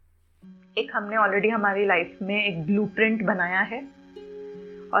एक हमने ऑलरेडी हमारी लाइफ में एक ब्लूप्रिंट बनाया है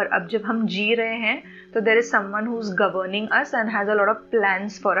और अब जब हम जी रहे हैं तो there is someone who is governing us and has a lot of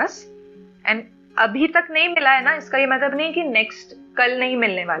plans for us and अभी तक नहीं मिला है ना, इसका ये मतलब नहीं कि नेक्स्ट कल नहीं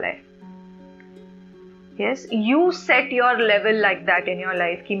मिलने वाला है. Yes, you set your level like that in your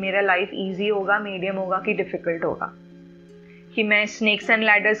life कि मेरा लाइफ इजी होगा, मीडियम होगा कि डिफिकल्ट होगा, कि मैं स्नेक्स एंड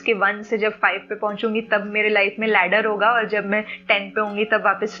लैडर्स के 1 से जब 5 पे पहुंचूंगी तब मेरे लाइफ में लैडर होगा और जब मैं 10 पे होंगी तब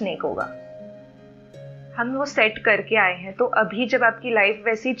वापस स्नेक होगा. हम वो सेट करके आए हैं. तो अभी जब आपकी लाइफ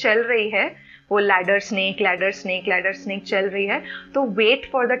वैसी चल रही है, वो ladder snake ladder snake ladder snake चल रही है, तो वेट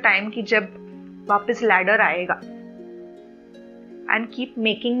फॉर द टाइम कि जब वापस लैडर आएगा and keep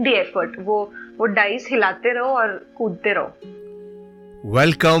making the effort. वो डाइस हिलाते रहो और कूदते रहो.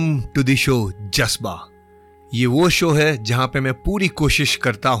 वेलकम टू द शो जज्बा. ये वो शो है जहां पे मैं पूरी कोशिश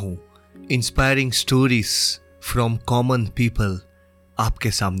करता हूं inspiring stories from common people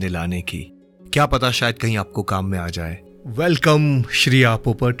आपके सामने लाने की. क्या पता शायद कहीं आपको काम में आ जाए. वेलकम श्रेया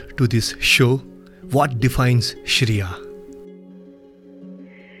पोपट to this show. What defines Shreya?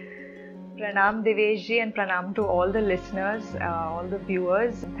 Pranam Devesh ji and pranam to all the listeners, all the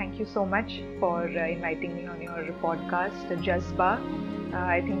viewers. Thank you so much for inviting me on your podcast, Jazba.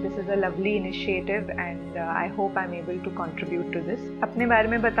 I think this is a lovely initiative and I hope I'm able to contribute to this. अपने बारे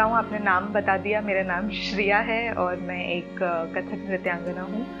में बताऊँ, आपने नाम बता दिया. मेरा नाम श्रेया है और मैं एक कथक नृत्यांगना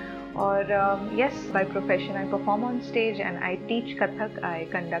हूँ. और yes, by profession I perform on stage and I teach Kathak. I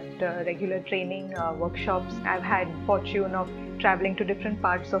conduct regular training workshops. I've had fortune of traveling to different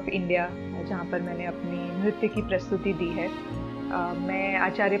parts of India जहाँ पर मैंने अपनी नृत्य की प्रस्तुति दी है. मैं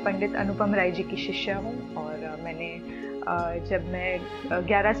आचार्य पंडित अनुपम राय जी की शिष्या हूँ और मैंने जब मैं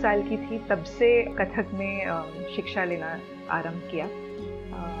 11 साल की थी तब से कथक में शिक्षा लेना आरंभ किया.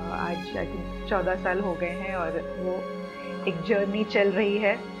 आज आई थिंक 14 साल हो गए हैं और वो एक जर्नी चल रही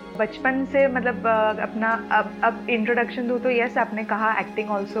है. बचपन से मतलब अपना अब इंट्रोडक्शन दूँ तो यस, आपने कहा acting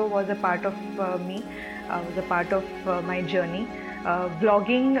also was a part of me, was a part of my journey.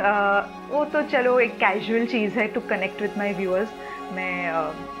 Blogging वो तो चलो एक कैजुअल चीज़ है to connect with my viewers.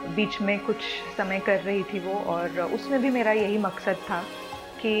 मैं बीच में कुछ समय कर रही थी वो, और उसमें भी मेरा यही मकसद था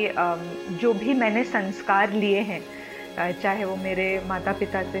कि जो भी मैंने संस्कार लिए हैं, चाहे वो मेरे माता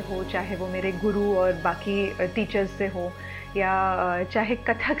पिता से हो, चाहे वो मेरे गुरु और बाकी टीचर्स से हो, या चाहे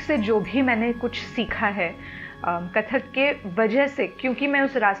कथक से जो भी मैंने कुछ सीखा है, कथक के वजह से, क्योंकि मैं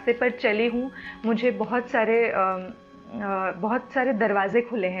उस रास्ते पर चली हूँ, मुझे बहुत सारे दरवाजे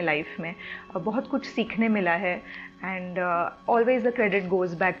खुले हैं लाइफ में, बहुत कुछ सीखने मिला है. And always the credit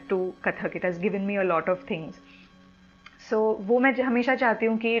goes back to Kathak. It has given me a lot of things. So वो मैं हमेशा चाहती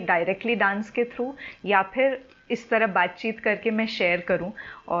हूँ कि डायरेक्टली डांस के थ्रू या फिर इस तरह बातचीत करके मैं शेयर करूँ.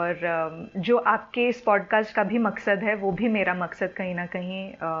 और जो आपके इस पॉडकास्ट का भी मकसद है, वो भी मेरा मकसद कहीं ना कहीं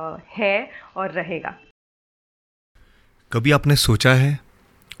है और रहेगा. कभी आपने सोचा है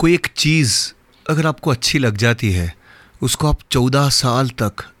कोई एक चीज़ अगर आपको अच्छी लग जाती है, उसको आप 14 साल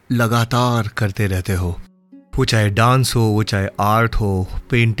तक लगातार करते रहते हो, वो चाहे डांस हो, वो चाहे आर्ट हो,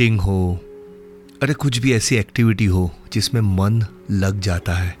 पेंटिंग हो, अरे कुछ भी ऐसी एक्टिविटी हो जिसमें मन लग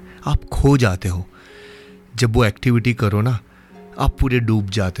जाता है, आप खो जाते हो. जब वो एक्टिविटी करो ना, आप पूरे डूब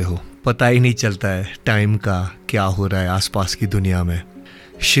जाते हो, पता ही नहीं चलता है टाइम का, क्या हो रहा है आसपास की दुनिया में.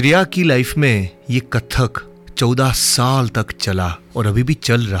 श्रेया की लाइफ में ये कथक 14 साल तक चला और अभी भी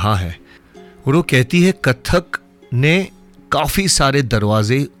चल रहा है. और वो कहती है कथक ने काफ़ी सारे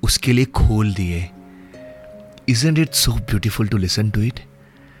दरवाजे उसके लिए खोल दिए. Isn't it so beautiful to listen to it?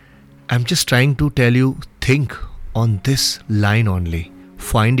 I'm just trying to tell you, think on this line only.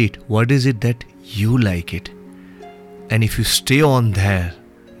 Find it. What is it that you like it? And if you stay on there,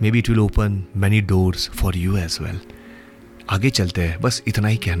 maybe it will open many doors for you as well. आगे चलते हैं. बस इतना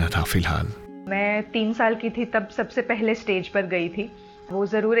ही कहना था फिलहाल. मैं 3 साल की थी तब सबसे पहले स्टेज पर गई थी. वो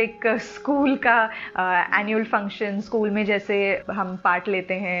ज़रूर एक स्कूल का एनुअल फंक्शन, स्कूल में जैसे हम पार्ट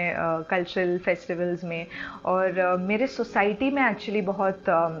लेते हैं कल्चरल फेस्टिवल्स में, और मेरे सोसाइटी में एक्चुअली बहुत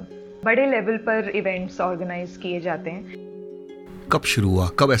बड़े लेवल पर इवेंट्स ऑर्गेनाइज किए जाते हैं. कब शुरू हुआ,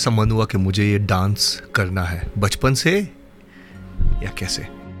 कब ऐसा मन हुआ कि मुझे ये डांस करना है? बचपन से या कैसे?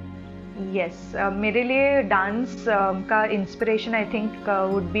 यस, मेरे लिए डांस का inspiration I think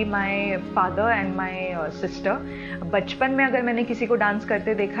would be my father and my sister. बचपन में अगर मैंने किसी को डांस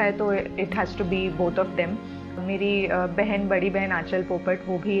करते देखा है तो it has to be both of them. मेरी बड़ी बहन आंचल पोपट,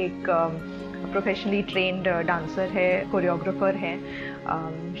 वो भी एक प्रोफेशनली ट्रेन्ड डांसर है, कोरियोग्राफर है.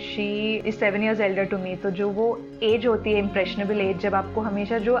 She is 7 years elder to me. तो जो वो एज होती है, इम्प्रेशनेबल एज, जब आपको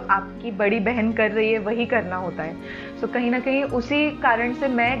हमेशा जो आपकी बड़ी बहन कर रही है वही करना होता है. सो कहीं ना कहीं उसी कारण से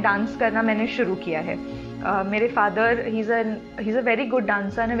मैं डांस करना मैंने शुरू किया है. मेरे father he is a very good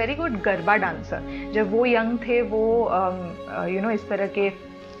dancer and a very good garba dancer. जब वो यंग थे वो इस तरह के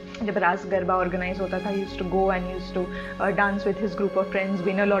जब रास गरबा ऑर्गेनाइज होता था, used to go and used to dance with his group of friends,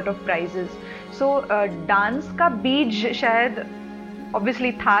 win a lot of prizes. So dance का बीज शायद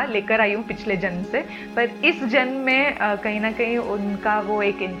ऑब्वियसली था, लेकर आई हूँ पिछले जन्म से, पर इस जन्म में कहीं ना कहीं उनका वो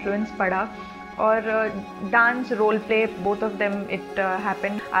एक इन्फ्लुएंस पड़ा. और dance, role play, both of them it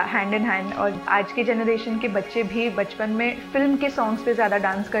happen hand in hand. और आज के जनरेशन के बच्चे भी बचपन में फिल्म के सॉन्ग्स पे ज़्यादा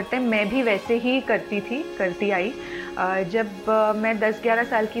डांस करते हैं. मैं भी वैसे ही करती आई. जब मैं 10-11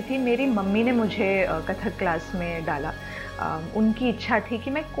 साल की थी, मेरी मम्मी ने मुझे कथक क्लास में डाला. उनकी इच्छा थी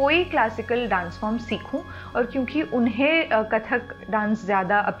कि मैं कोई क्लासिकल डांस फॉर्म सीखूं, और क्योंकि उन्हें कथक डांस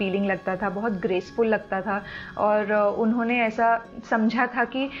ज़्यादा अपीलिंग लगता था, बहुत ग्रेसफुल लगता था, और उन्होंने ऐसा समझा था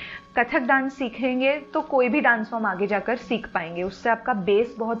कि कथक डांस सीखेंगे तो कोई भी डांस फॉर्म आगे जाकर सीख पाएंगे, उससे आपका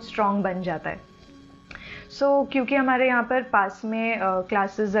बेस बहुत स्ट्रॉन्ग बन जाता है. क्योंकि हमारे यहाँ पर पास में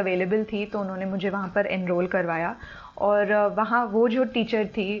क्लासेस अवेलेबल थी, तो उन्होंने मुझे वहाँ पर एनरोल करवाया. और वहाँ वो जो टीचर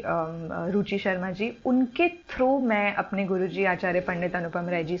थी रुचि शर्मा जी, उनके थ्रू मैं अपने गुरुजी आचार्य पंडित अनुपम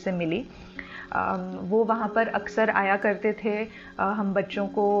राय जी से मिली. वो वहाँ पर अक्सर आया करते थे हम बच्चों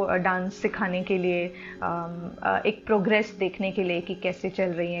को डांस सिखाने के लिए, एक प्रोग्रेस देखने के लिए कि कैसे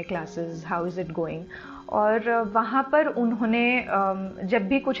चल रही हैं classes, how is it going. और वहाँ पर उन्होंने जब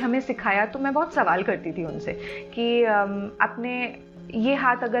भी कुछ हमें सिखाया तो मैं बहुत सवाल करती थी उनसे कि आपने ये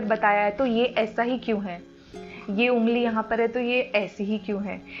हाथ अगर बताया है तो ये ऐसा ही क्यों है, ये उंगली यहाँ पर है तो ये ऐसी ही क्यों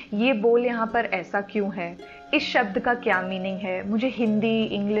है, ये बोल यहाँ पर ऐसा क्यों है, इस शब्द का क्या मीनिंग है. मुझे हिंदी,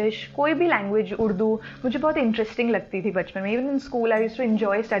 इंग्लिश, कोई भी लैंग्वेज, उर्दू मुझे बहुत इंटरेस्टिंग लगती थी बचपन में. Even in school I used to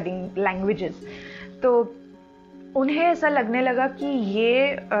enjoy studying languages. तो उन्हें ऐसा लगने लगा कि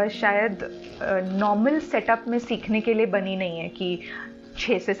ये शायद नॉर्मल सेटअप में सीखने के लिए बनी नहीं है कि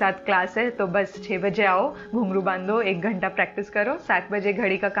 6 से 7 क्लास है तो बस 6 बजे आओ, घुंघरू बांधो, 1 घंटा प्रैक्टिस करो, 7 बजे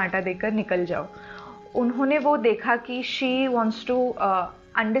घड़ी का कांटा देकर निकल जाओ. उन्होंने वो देखा कि she wants to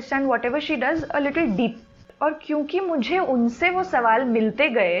understand whatever she does a little deep. और क्योंकि मुझे उनसे वो सवाल मिलते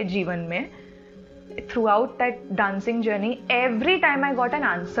गए जीवन में, throughout that dancing journey, every time I got an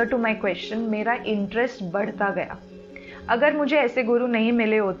answer to my question, मेरा इंटरेस्ट बढ़ता गया. अगर मुझे ऐसे गुरु नहीं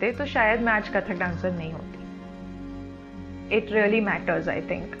मिले होते तो शायद मैं आज कथक डांसर नहीं होती. It really matters, I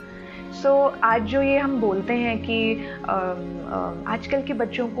think. आज जो ये हम बोलते हैं कि आजकल के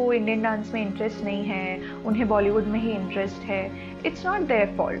बच्चों को इंडियन डांस में इंटरेस्ट नहीं है, उन्हें बॉलीवुड में ही इंटरेस्ट है, it's not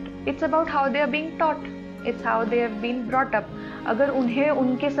their fault. It's about how they are being taught, it's how they have been brought up. अगर उन्हें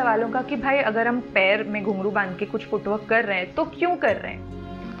उनके सवालों का कि भाई अगर हम पैर में घुंघरू बांध के कुछ फुटवर्क कर रहे हैं तो क्यों कर रहे हैं,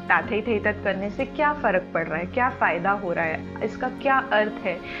 ताथे थे तक करने से क्या फ़र्क पड़ रहा है, क्या फ़ायदा हो रहा है, इसका क्या अर्थ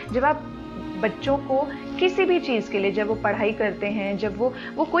है. जब आप बच्चों को किसी भी चीज़ के लिए, जब वो पढ़ाई करते हैं, जब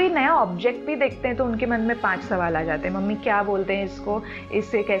वो कोई नया ऑब्जेक्ट भी देखते हैं तो उनके मन में 5 सवाल आ जाते हैं. मम्मी क्या बोलते हैं इसको,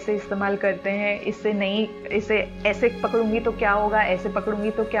 इससे कैसे इस्तेमाल करते हैं, इससे नहीं, इसे ऐसे पकड़ूंगी तो क्या होगा, ऐसे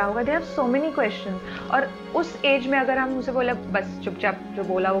पकड़ूंगी तो क्या होगा. They have so many question. और उस एज में अगर हम उसे बोले बस चुपचाप जो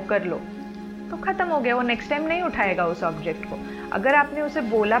बोला वो कर लो तो ख़त्म हो गया. वो नेक्स्ट टाइम नहीं उठाएगा उस ऑब्जेक्ट को. अगर आपने उसे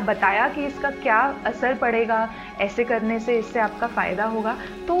बोला, बताया कि इसका क्या असर पड़ेगा, ऐसे करने से इससे आपका फ़ायदा होगा,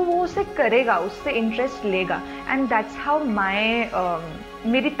 तो वो उसे करेगा, उससे इंटरेस्ट लेगा. एंड दैट्स हाउ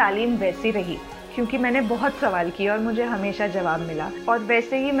मेरी तालीम वैसी रही, क्योंकि मैंने बहुत सवाल किए और मुझे हमेशा जवाब मिला. और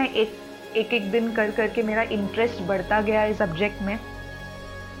वैसे ही मैं एक दिन कर करके मेरा इंटरेस्ट बढ़ता गया इस सब्जेक्ट में.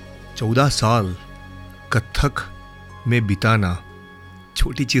 14 साल कथक में बिताना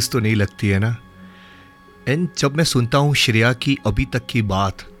छोटी चीज़ तो नहीं लगती है ना. एंड जब मैं सुनता हूँ श्रेया की अभी तक की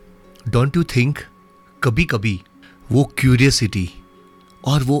बात, डोंट यू थिंक कभी कभी वो क्यूरियसिटी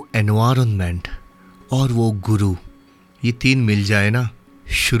और वो एनवायरनमेंट और वो गुरु, ये 3 मिल जाए ना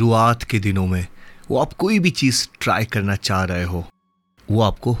शुरुआत के दिनों में, वो आप कोई भी चीज़ ट्राई करना चाह रहे हो, वो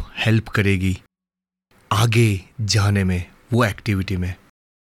आपको हेल्प करेगी आगे जाने में, वो एक्टिविटी में.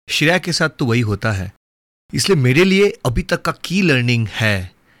 श्रेया के साथ तो वही होता है. इसलिए मेरे लिए अभी तक का की लर्निंग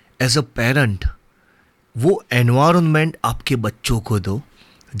है एज अ पेरेंट, वो एनवायरनमेंट आपके बच्चों को दो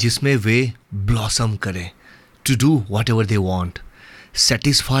जिसमें वे ब्लॉसम करें, to do whatever they want,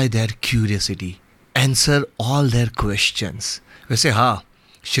 satisfy their curiosity, answer all their questions. वैसे हाँ,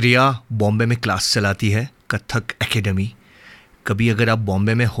 श्रेया बॉम्बे में क्लास चलाती है, कथक एकेडमी. कभी अगर आप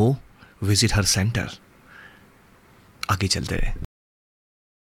बॉम्बे में हो, विजिट हर सेंटर. आगे चलते रहे.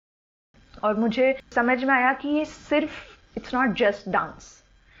 और मुझे समझ में आया कि ये सिर्फ, it's not just dance,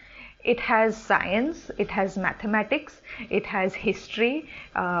 it has science, it has mathematics, it has history.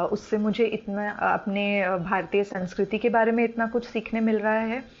 उससे मुझे इतना अपने भारतीय संस्कृति के बारे में इतना कुछ सीखने मिल रहा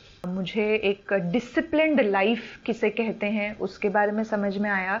है. मुझे एक डिसिप्लिन्ड लाइफ किसे कहते हैं उसके बारे में समझ में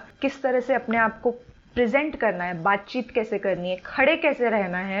आया, किस तरह से अपने आप को प्रेजेंट करना है, बातचीत कैसे करनी है, खड़े कैसे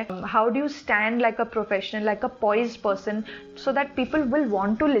रहना है, how do you stand like a professional, like a poised person, so that people will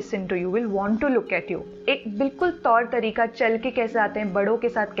want to listen to you, will want to look at you. एक बिल्कुल तौर तरीका, चल के कैसे आते हैं, बड़ों के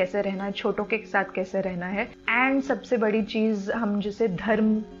साथ कैसे रहना है, छोटों के साथ कैसे रहना है। एंड सबसे बड़ी चीज़, हम जिसे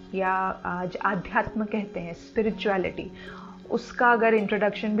धर्म या आज आध्यात्म कहते हैं, स्पिरिचुअलिटी, उसका अगर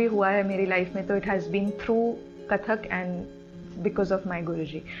इंट्रोडक्शन भी हुआ है मेरी लाइफ में तो it has been through Kathak and because of my गुरु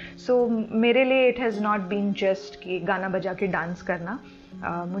जी। सो मेरे लिए it has not been just कि गाना बजा के डांस करना।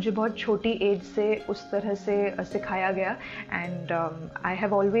 मुझे बहुत छोटी एज से उस तरह से सिखाया गया and I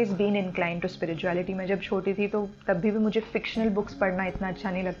have always been incline to spirituality. मैं जब छोटी थी तो तब भी मुझे फिक्शनल बुक्स पढ़ना इतना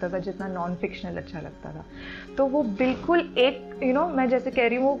अच्छा नहीं लगता था जितना नॉन फिक्शनल अच्छा लगता था। तो वो बिल्कुल एक मैं जैसे कह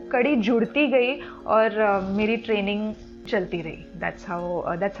रही हूँ, वो कड़ी जुड़ती गई और मेरी ट्रेनिंग चलती रही। That's how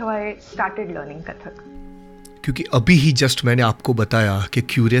I started learning Kathak. क्योंकि अभी ही जस्ट मैंने आपको बताया कि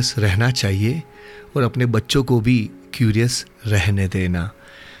क्यूरियस रहना चाहिए और अपने बच्चों को भी क्यूरियस रहने देना।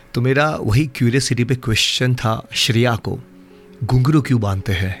 तो मेरा वही क्यूरियसिटी पे क्वेश्चन था श्रेया को, घुंघरू क्यों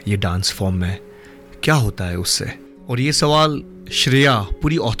बांधते हैं ये डांस फॉर्म में, क्या होता है उससे? और ये सवाल श्रेया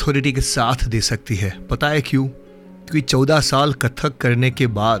पूरी ऑथोरिटी के साथ दे सकती है। पता है क्यों? क्योंकि 14 साल कथक करने के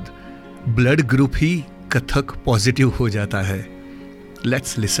बाद ब्लड ग्रुप ही कथक पॉजिटिव हो जाता है।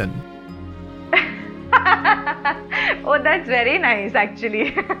 Let's listen. Oh, that's very nice actually.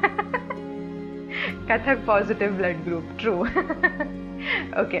 Kathak positive blood group, true.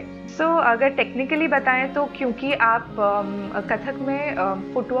 Okay, सो अगर टेक्निकली बताएं तो क्योंकि आप कथक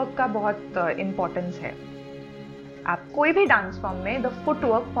में फुटवर्क का बहुत इम्पोर्टेंस है। आप कोई भी डांस फॉर्म में the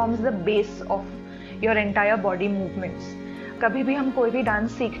footwork forms the base of your entire body movements. कभी भी हम कोई भी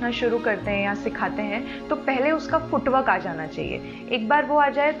डांस सीखना शुरू करते हैं या सिखाते हैं तो पहले उसका फुटवर्क आ जाना चाहिए। एक बार वो आ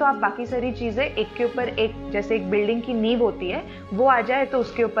जाए तो आप बाकी सारी चीज़ें एक के ऊपर एक, जैसे एक बिल्डिंग की नींव होती है, वो आ जाए तो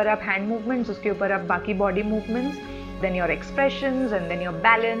उसके ऊपर आप हैंड मूवमेंट्स, उसके ऊपर आप बाकी body movements, then your expressions and then your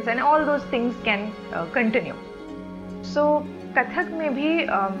balance and all those things can continue. सो कथक में भी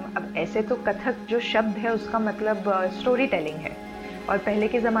अब ऐसे तो कथक जो शब्द है उसका मतलब स्टोरी टेलिंग है, और पहले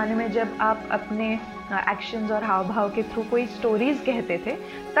के ज़माने में जब आप अपने एक्शंस और हाव भाव के थ्रू कोई स्टोरीज कहते थे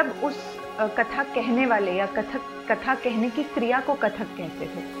तब उस कथा कहने वाले या कथा कहने की क्रिया को कथक कहते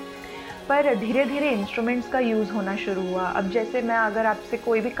थे। पर धीरे धीरे इंस्ट्रूमेंट्स का यूज़ होना शुरू हुआ। अब जैसे मैं अगर आपसे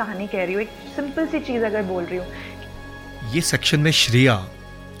कोई भी कहानी कह रही हूँ, एक सिंपल सी चीज़ अगर बोल रही हूँ, ये सेक्शन में श्रेया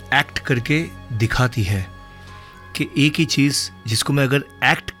एक्ट करके दिखाती है कि एक ही चीज़ जिसको मैं अगर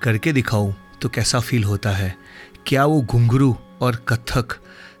एक्ट करके दिखाऊं तो कैसा फील होता है। क्या वो घुंघरू और कथक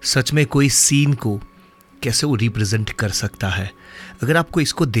सच में कोई सीन को कैसे वो रिप्रेजेंट कर सकता है? अगर आपको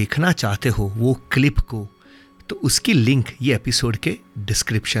इसको देखना चाहते हो वो क्लिप को, तो उसकी लिंक ये एपिसोड के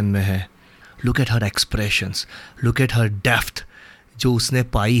डिस्क्रिप्शन में है। Look at her expressions, look at her depth जो उसने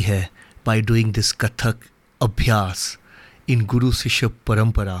पाई है बाय डूइंग दिस कथक अभ्यास इन गुरु शिष्य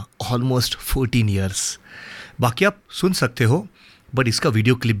परंपरा ऑलमोस्ट 14 ईयर्स। बाकी आप सुन सकते हो, बट इसका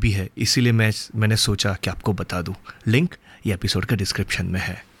वीडियो क्लिप भी है, इसीलिए मैंने सोचा कि आपको बता दूं। लिंक ये एपिसोड का डिस्क्रिप्शन में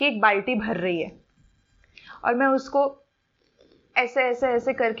है। एक बाल्टी भर रही है और मैं उसको ऐसे ऐसे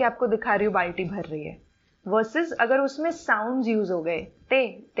ऐसे करके आपको दिखा रही हूँ बाल्टी भर रही है, वर्सेस अगर उसमें साउंड्स यूज हो गए, ते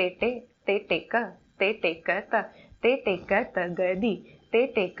ते टे ते टेका ते टेका त ते टेका त गदी ते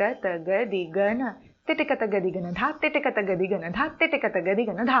टेका त गदी गना ते टेका त गदी गना धा ते टेका त गदी गना धा ते टेका त गदी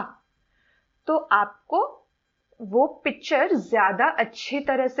गना धा, तो आपको वो पिक्चर ज्यादा अच्छी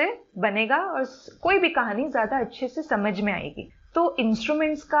तरह से बनेगा और कोई भी कहानी ज्यादा अच्छे से समझ में आएगी। तो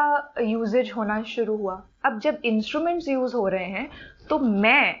इंस्ट्रूमेंट्स का यूजेज होना शुरू हुआ। अब जब इंस्ट्रूमेंट्स यूज हो रहे हैं तो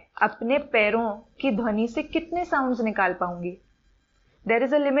मैं अपने पैरों की ध्वनि से कितने साउंड्स निकाल पाऊंगी? देयर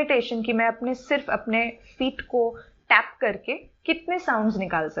इज अ लिमिटेशन कि मैं सिर्फ अपने फीट को टैप करके कितने साउंड्स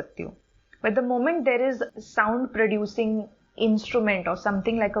निकाल सकती हूँ। But the moment there is sound producing instrument और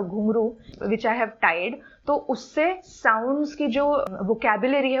समथिंग लाइक अ घुंघरू विच आई हैव टाइड, तो उससे साउंड्स की जो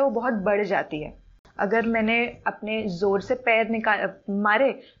वोकैबुलरी है वो बहुत बढ़ जाती है। अगर मैंने अपने जोर से पैर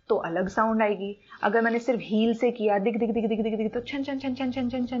मारे तो अलग साउंड आएगी। अगर मैंने सिर्फ हील से किया दिग दिग दिग दिग दिग दिग तो छन छन छन छन छन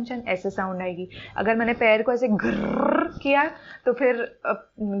छन छन छन ऐसे साउंड आएगी। अगर मैंने पैर को ऐसे घर्र किया तो फिर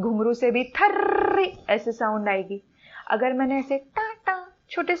घुंघरू से भी थर्र ऐसे साउंड आएगी। अगर मैंने ऐसे टा टा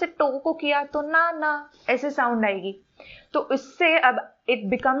छोटे से टो को किया तो ना ना ऐसे साउंड आएगी। तो इससे अब it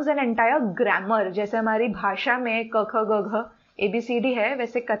becomes an entire grammar. जैसे हमारी भाषा में क ख ग घ ABCD है,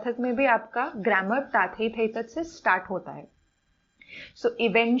 वैसे कथक में भी आपका ग्रामर ताथई थई तक से स्टार्ट होता है। So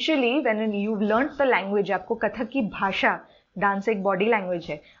eventually when you learn the language, आपको कथक की भाषा, डांस एक बॉडी लैंग्वेज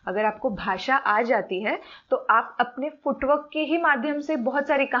है, अगर आपको भाषा आ जाती है तो आप अपने फुटवर्क के ही माध्यम से बहुत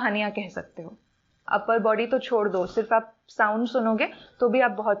सारी कहानियां कह सकते हो। अपर बॉडी तो छोड़ दो, सिर्फ आप साउंड सुनोगे तो भी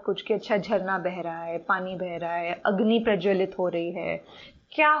आप बहुत कुछ कि अच्छा झरना बह रहा है, पानी बह रहा है, अग्नि प्रज्वलित हो रही है,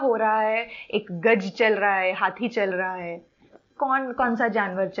 क्या हो रहा है, एक गज चल रहा है, हाथी चल रहा है, कौन कौन सा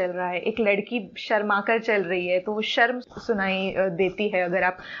जानवर चल रहा है, एक लड़की शर्माकर चल रही है तो वो शर्म सुनाई देती है अगर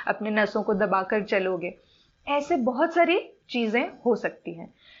आप अपने नसों को दबाकर चलोगे। ऐसे बहुत सारी चीज़ें हो सकती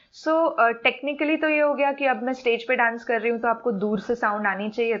हैं। सो टेक्निकली तो ये हो गया कि अब मैं स्टेज पे डांस कर रही हूँ तो आपको दूर से साउंड आनी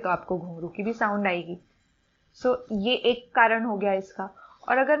चाहिए, तो आपको घुंघरू की भी साउंड आएगी। सो ये एक कारण हो गया इसका।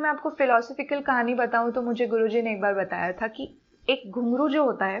 और अगर मैं आपको फिलोसफिकल कहानी बताऊँ तो मुझे गुरुजी ने एक बार बताया था कि एक घुंघरू जो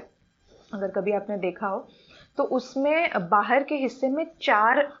होता है, अगर कभी आपने देखा हो तो उसमें बाहर के हिस्से में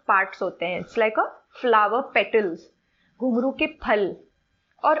 4 पार्ट्स होते हैं। It's like a flower petals, घुंघरू के फल,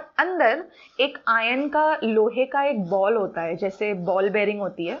 और अंदर एक आयन का, लोहे का एक बॉल होता है, जैसे बॉल बेरिंग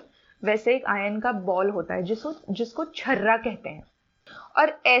होती है वैसे एक आयन का बॉल होता है जिसको छर्रा कहते हैं।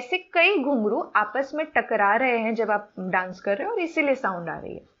 और ऐसे कई घुंघरू आपस में टकरा रहे हैं जब आप डांस कर रहे हो और इसीलिए साउंड आ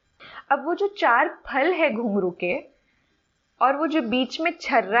रही है। अब वो जो 4 फल है घुंघरू के और वो जो बीच में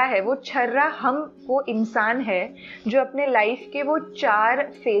छर्रा है, वो छर्रा वो इंसान है जो अपने लाइफ के वो 4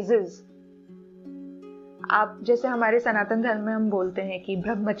 फेजेस, आप जैसे हमारे सनातन धर्म में हम बोलते हैं कि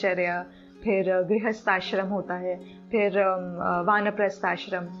ब्रह्मचर्य, फिर गृहस्थाश्रम होता है, फिर वानप्रस्थ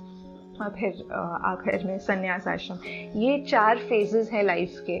आश्रम, और फिर आखिर में संन्यास आश्रम। ये 4 फेजेस हैं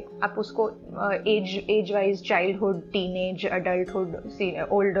लाइफ के। आप उसको age wise childhood, teenage, adulthood,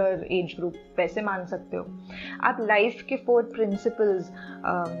 older age group वैसे मान सकते हो। आप लाइफ के 4 प्रिंसिपल्स,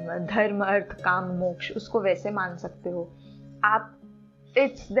 धर्म, अर्थ, काम, मोक्ष, उसको वैसे मान सकते हो आप।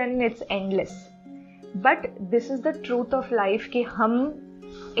 It's endless. But this is the truth of life कि हम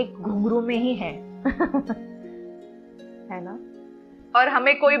एक घुंघरू में ही हैं। है ना? और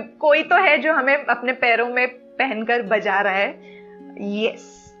हमें कोई तो है जो हमें अपने पैरों में पहनकर बजा रहा है। यस,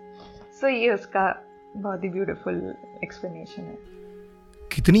 सो ये उसका बहुत ही ब्यूटीफुल एक्सप्लेनेशन है।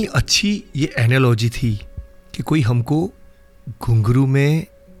 कितनी अच्छी ये एनालॉजी थी कि कोई हमको घुंघरू में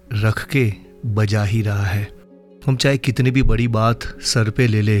रख के बजा ही रहा है। हम चाहे कितनी भी बड़ी बात सर पे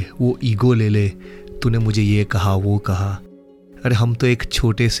ले ले, वो ईगो ले ले, तूने मुझे ये कहा वो कहा, अरे हम तो एक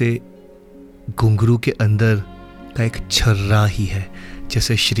छोटे से घुंघरू के अंदर का एक छर्रा ही है,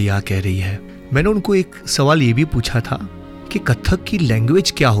 जैसे श्रेया कह रही है। मैंने उनको एक सवाल ये भी पूछा था कि कथक की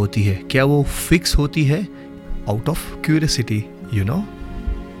लैंग्वेज क्या होती है, क्या वो फिक्स होती है? Out of curiosity, you know.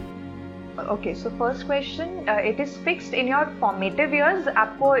 Okay, so first question, it is fixed in your formative years.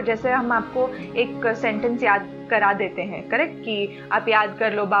 आपको जैसे हम आपको एक सेंटेंस याद करा देते हैं, करेक्ट, कि आप याद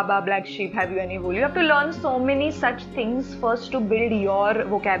कर लो, baa baa black sheep have you any wool. You have to learn so many such things first to build your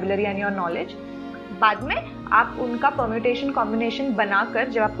vocabulary and your knowledge. बाद में आप उनका परम्यूटेशन कॉम्बिनेशन बनाकर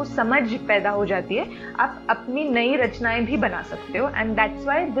जब आपको समझ पैदा हो जाती है, आप अपनी नई रचनाएं भी बना सकते हो। And that's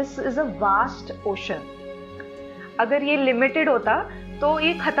why this is a vast ocean. अगर ये लिमिटेड होता तो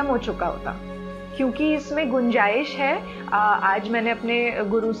ये खत्म हो चुका होता, क्योंकि इसमें गुंजाइश है। आज मैंने अपने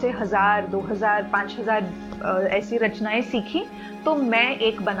गुरु से 1000, 2000, 5000 ऐसी रचनाएं सीखी, तो मैं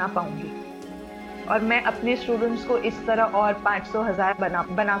एक बना पाऊंगी और मैं अपने स्टूडेंट्स को इस तरह और 500, 1000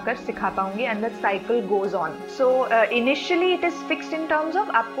 बनाकर सिखा पाऊंगी। And that cycle goes on. So initially it is fixed in terms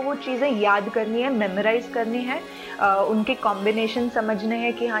of आपको वो चीज़ें याद करनी है, मेमोराइज करनी है, उनके कॉम्बिनेशन समझने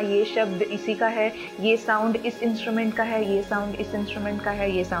हैं कि हाँ ये शब्द इसी का है, ये साउंड इस इंस्ट्रूमेंट का है, ये साउंड इस इंस्ट्रूमेंट का है,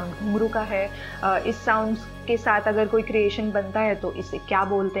 ये साउंड घुंघरू का है, इस साउंड के साथ अगर कोई क्रिएशन बनता है तो इसे क्या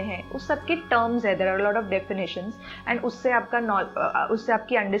बोलते हैं, उस सब के टर्म्स है, there are lot of definitions. And उससे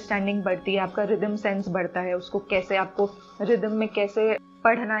आपकी अंडरस्टैंडिंग बढ़ती है, आपका रिदम सेंस बढ़ता है, उसको कैसे आपको रिदम में कैसे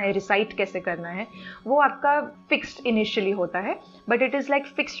पढ़ना है, रिसाइट कैसे करना है, वो आपका फिक्स्ड इनिशियली होता है। But it is like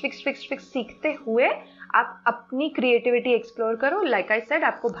fixed सीखते हुए आप अपनी क्रिएटिविटी एक्सप्लोर करो। लाइक आई सेड,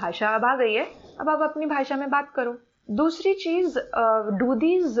 आपको भाषा अब आ गई है, अब आप अपनी भाषा में बात करो। दूसरी चीज़, do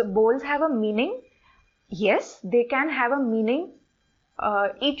these balls have a meaning? Yes, they can have a meaning,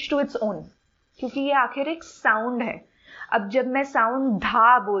 each to its own, क्योंकि ये आखिर एक साउंड है। अब जब मैं साउंड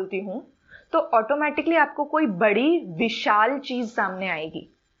धा बोलती हूँ तो ऑटोमेटिकली आपको कोई बड़ी विशाल चीज सामने आएगी,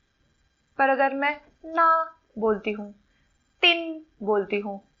 पर अगर मैं ना बोलती हूँ, तिन बोलती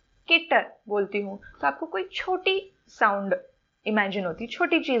हूँ, किटर बोलती हूँ, तो आपको कोई छोटी साउंड इमेजिन होती है,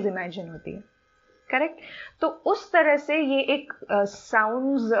 छोटी चीज इमेजिन होती है, करेक्ट। तो उस तरह से ये एक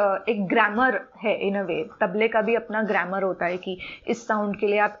साउंड्स एक ग्रामर है इन अ वे। तबले का भी अपना ग्रामर होता है कि इस साउंड के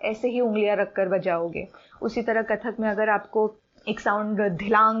लिए आप ऐसे ही उंगलियां रखकर बजाओगे। उसी तरह कथक में अगर आपको एक साउंड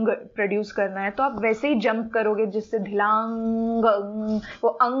धिलांग प्रोड्यूस करना है तो आप वैसे ही जंप करोगे जिससे धिलांग, वो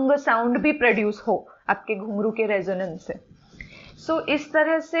अंग साउंड भी प्रोड्यूस हो आपके घुंघरू के रेजोनेंस से। सो इस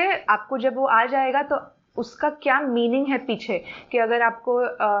तरह से आपको जब वो आ जाएगा तो उसका क्या मीनिंग है पीछे, कि अगर आपको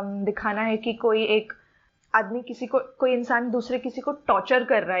दिखाना है कि कोई एक आदमी कोई इंसान दूसरे किसी को टॉर्चर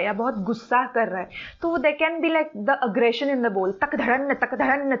कर रहा है या बहुत गुस्सा कर रहा है, तो वो they can be like the aggression in the बोल, तक धड़न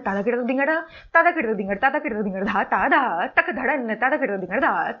तादा किड़ दिंगड़ा तादा किड़ दिंगड़ तादा किड़ दिंगड़ धा तादा तक धड़न तादा किड़ दिंगड़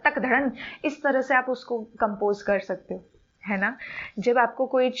धा तक धड़न, इस तरह से आप उसको कंपोज कर सकते हो, है ना। जब आपको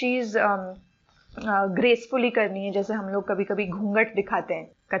कोई चीज़ ग्रेसफुली करनी है, जैसे हम लोग कभी कभी घूंघट दिखाते हैं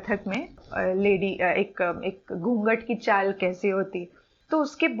कथक में, लेडी एक घूंघट की चाल कैसी होती, तो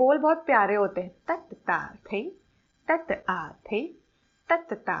उसके बोल बहुत प्यारे होते हैं, तत ता थे तत आ थे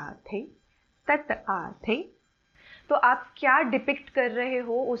तत ता थे तत आ थे। तो आप क्या डिपिक्ट कर रहे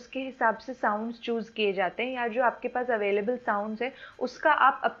हो उसके हिसाब से साउंड्स चूज किए जाते हैं, या जो आपके पास अवेलेबल साउंड्स है उसका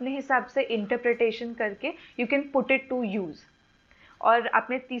आप अपने हिसाब से इंटरप्रिटेशन करके you can put it to use. और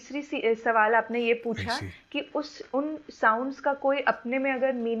आपने तीसरी सवाल आपने ये पूछा कि उन साउंड्स का कोई अपने में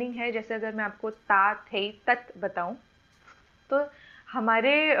अगर मीनिंग है, जैसे अगर मैं आपको ता थे तत बताऊं, तो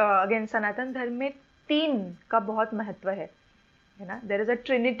हमारे अगेन सनातन धर्म में 3 का बहुत महत्व है ना। There is a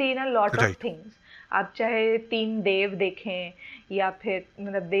Trinity in a lot of things. आप चाहे 3 देव देखें, या फिर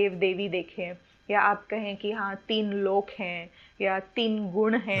मतलब देव देवी देखें, या आप कहें कि हाँ 3 लोक हैं, या 3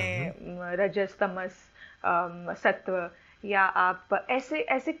 गुण हैं, रजस तमस सत्व, या आप ऐसे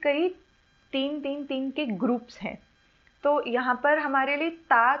ऐसे कई 3 के ग्रुप्स हैं। तो यहाँ पर हमारे लिए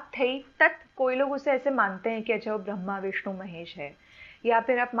ता थे तत्, कोई लोग उसे ऐसे मानते हैं कि अच्छा वो ब्रह्मा विष्णु महेश है, या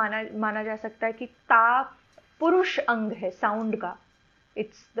फिर आप माना जा सकता है कि ता पुरुष अंग है साउंड का,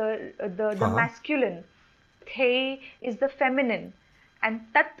 इट्स द मैस्कुलिन, थे इज द फेमिनिन, एंड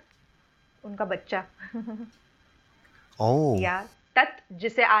तत् उनका बच्चा या तत्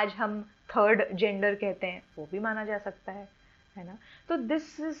जिसे आज हम 3rd जेंडर कहते हैं, वो भी माना जा सकता है ना। तो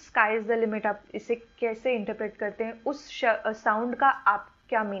this is sky is the limit. आप इसे कैसे इंटरप्रेट करते हैं, उस साउंड का आप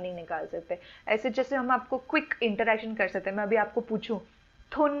क्या मीनिंग निकाल सकते हैं। ऐसे जैसे हम आपको क्विक इंटरेक्शन कर सकते हैं, मैं अभी आपको पूछूं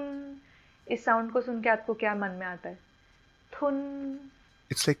थुन, इस साउंड को सुन के आपको क्या मन में आता है? थुन,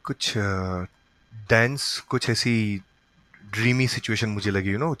 इट्स लाइक कुछ डांस, कुछ ऐसी ड्रीमी सिचुएशन मुझे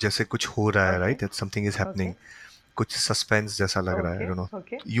लगी, जैसे कुछ हो रहा है, right, that something is happening, कुछ सस्पेंस जैसा लग रहा है, आई don't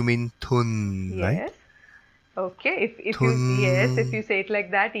no, you mean थुन, right? Okay, if you say it like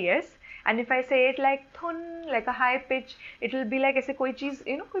that, yes. And if I say it like thun, like a high pitch, it will be like ऐसे कोई चीज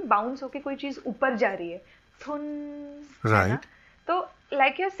कोई bounce होके कोई चीज ऊपर जा रही है, थुन, है ना। तो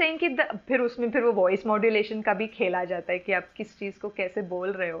like you're saying कि फिर वो वॉइस मॉड्यूलेशन का भी खेला जाता है कि आप किस चीज को कैसे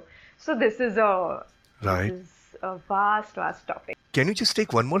बोल रहे हो। So this is a vast topic. Can you just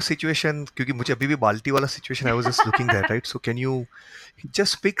take one more situation, क्योंकि मुझे अभी भी बाल्टी वाला situation I was just looking at, right? So can you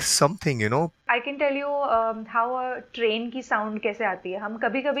just pick something, I can tell you how a train की sound कैसे आती है। हम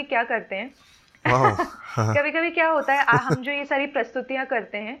कभी-कभी क्या करते हैं, कभी-कभी क्या होता है, हम जो ये सारी प्रस्तुतियां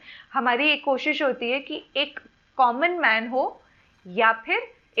करते हैं, हमारी एक कोशिश होती है कि एक कॉमन मैन हो या फिर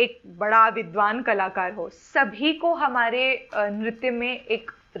एक बड़ा विद्वान कलाकार हो, सभी को हमारे नृत्य में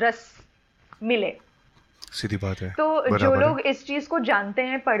एक रस मिले। सीधी बात है। तो जो लोग इस चीज को जानते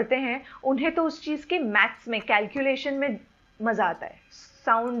हैं, पढ़ते हैं, उन्हें तो उस चीज के मैथ्स में, कैलकुलेशन में मजा आता है।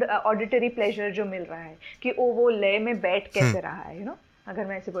 साउंड ऑडिटरी प्लेजर जो मिल रहा है कि वो लय में बैठ कैसे रहा है, अगर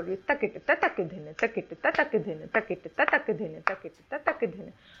मैं ऐसे बोल रही हूँ तकिट तक धिन तकिट तक धिन तकिट तक धिन तकिट तक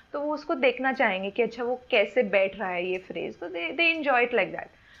धिन, तो वो उसको देखना चाहेंगे कि अच्छा वो कैसे बैठ रहा है ये फ्रेज, तो they enjoy it like that.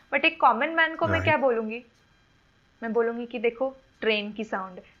 But एक कॉमन मैन को मैं क्या बोलूंगी, मैं बोलूंगी कि देखो ट्रेन की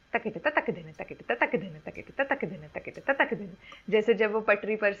साउंड तकिट तक धिन तकिट तक धिन तकिट तक धिन तकिट तक धिन, जैसे जब वो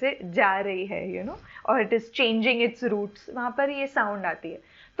पटरी पर से जा रही है, और it is changing its roots, वहां पर ये साउंड आती है।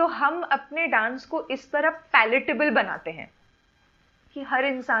 तो हम अपने डांस को इस तरह पैलेटेबल बनाते हैं कि हर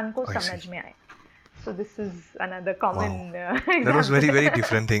इंसान को समझ में आए। So this is another common that was very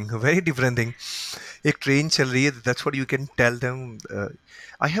different thing. एक ट्रेन चल रही है, that's what you can tell them.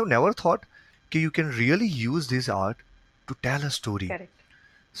 I have never thought कि you can really use this art to tell a story. Correct.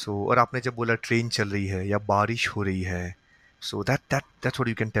 So और आपने जब बोला train चल रही है या बारिश हो रही है, so that's what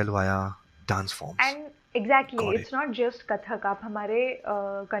you can tell via dance forms. And exactly, it's not just Kathak. आप हमारे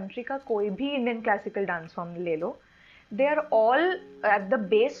कंट्री का कोई भी इंडियन क्लासिकल डांस फॉर्म ले लो, they are all at the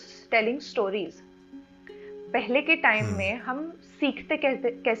base telling stories. पहले के टाइम में हम सीखते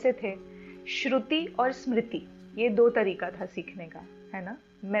कैसे थे, श्रुति और स्मृति, ये 2 तरीका था सीखने का, है ना।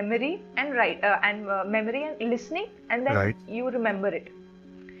 Memory and memory and listening, and then you remember it.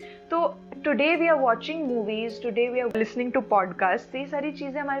 तो today we are watching movies, today we are listening to podcast, ये सारी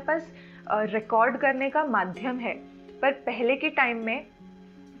चीजें हमारे पास रिकॉर्ड करने का माध्यम है। पर पहले के टाइम में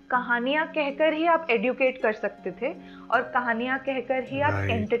कहानियां कहकर ही आप एडुकेट कर सकते थे, और कहानियां कहकर ही आप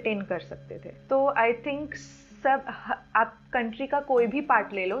एंटरटेन कर सकते थे। तो आई थिंक सब आप कंट्री का कोई भी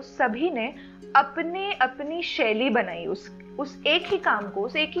पार्ट ले लो, सभी ने अपने अपनी शैली बनाई उस एक ही काम को,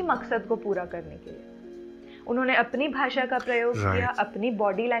 उस एक ही मकसद को पूरा करने के लिए। उन्होंने अपनी भाषा का प्रयोग किया, अपनी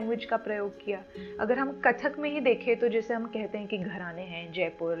बॉडी लैंग्वेज का प्रयोग किया। अगर हम कथक में ही देखें तो जैसे हम कहते हैं कि घराने हैं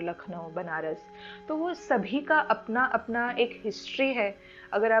जयपुर, लखनऊ, बनारस, तो वो सभी का अपना अपना एक हिस्ट्री है।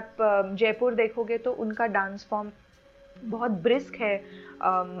 अगर आप जयपुर देखोगे तो उनका डांस फॉर्म बहुत ब्रिस्क है।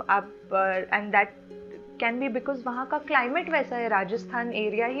 आप and that can be because वहाँ का क्लाइमेट वैसा है, राजस्थान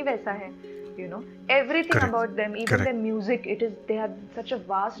एरिया ही वैसा है। You know, everything about them, even their music, they have such a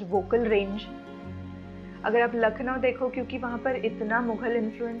vast vocal range. अगर आप लखनऊ देखो, क्योंकि वहाँ पर इतना मुगल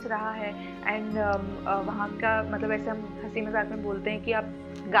इन्फ्लुएंस रहा है, एंड वहाँ का मतलब ऐसे हम हंसी मजाक में बोलते हैं कि आप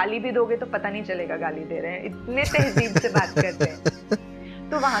गाली भी दोगे तो पता नहीं चलेगा गाली दे रहे हैं, इतने तहजीब से बात करते हैं।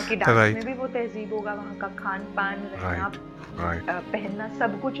 तो वहाँ की डांस में भी वो तहजीब होगा, वहाँ का खान पान, रहना, पहनना,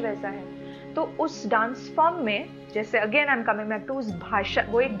 सब कुछ वैसा है। तो उस डांस फॉर्म में, जैसे again I am coming back to उस भाषा,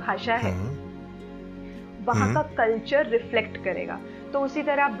 वो एक भाषा है, वहाँ का कल्चर रिफ्लेक्ट करेगा। तो उसी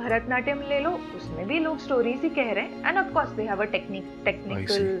तरह आप भरतनाट्यम ले लो, उसमें भी लोग स्टोरीज ही कह रहे हैं, and of course they have a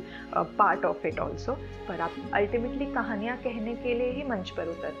technical part of it also, पर आप अल्टीमेटली कहानियां कहने के लिए ही मंच पर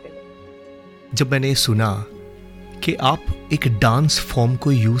उतरते हो। जब मैंने सुना कि आप एक डांस फॉर्म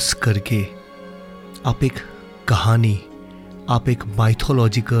को यूज करके आप एक कहानी, आप एक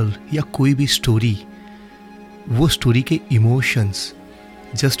माइथोलॉजिकल या कोई भी स्टोरी, वो स्टोरी के इमोशंस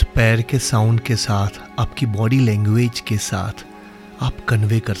जस्ट पैर के साउंड के साथ, आपकी बॉडी लैंग्वेज के साथ आप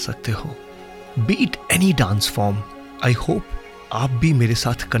कन्वे कर सकते हो, be it any dance form. I hope आप भी मेरे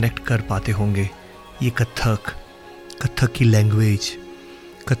साथ कनेक्ट कर पाते होंगे। ये कथक की लैंग्वेज,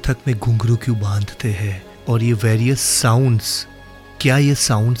 कथक में घुंघरू क्यों बांधते हैं, और ये वेरियस साउंड्स, क्या ये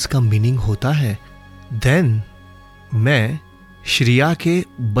साउंड्स का मीनिंग होता है। देन मैं श्रेया के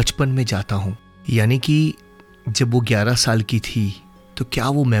बचपन में जाता हूँ, यानी कि जब वो 11 साल की थी तो क्या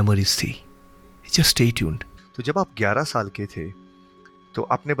वो मेमोरीज थी। Just stay tuned. तो जब आप 11 साल के थे तो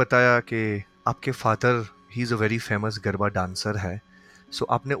आपने बताया कि आपके father he is a very famous garba dancer है। सो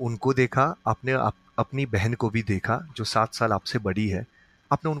आपने उनको देखा, आपने अपनी बहन को भी देखा जो 7 साल आपसे बड़ी है।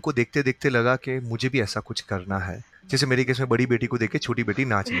 आपने उनको देखते देखते लगा कि मुझे भी ऐसा कुछ करना है। जैसे मेरे केस में बड़ी बेटी को देख के छोटी बेटी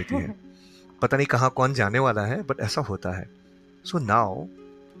नाच लेती है। पता नहीं कहाँ कौन जाने वाला है, बट ऐसा होता है। सो नाउ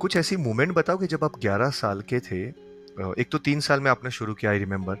कुछ ऐसी मोमेंट बताओ कि जब आप 11 साल के थे, एक तो 3 साल में आपने शुरू किया, आई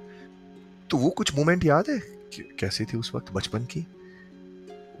रिमेम्बर, तो वो कुछ मोमेंट याद है कैसी थी उस वक्त बचपन की,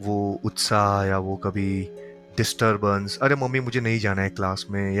 वो उत्साह या वो कभी डिस्टर्बेंस, अरे मम्मी मुझे नहीं जाना है क्लास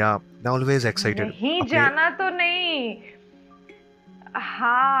में, या ऑलवेज एक्साइटेड? नहीं जाना तो नहीं,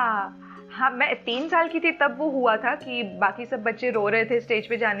 हाँ मैं 3 साल की थी तब वो हुआ था कि बाकी सब बच्चे रो रहे थे स्टेज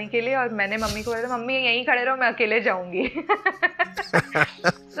पे जाने के लिए, और मैंने मम्मी को बोला था मम्मी यहीं खड़े रहो, मैं अकेले जाऊंगी।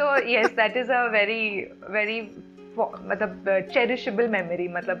 So yes, that is a very मतलब चेरिशेबल मेमोरी।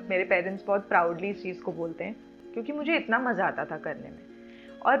 मतलब मेरे पेरेंट्स बहुत प्राउडली इस चीज़ को बोलते हैं, क्योंकि मुझे इतना मज़ा आता था करने में।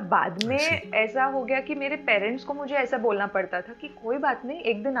 और बाद में ऐसा हो गया कि मेरे पेरेंट्स को मुझे ऐसा बोलना पड़ता था कि कोई बात नहीं,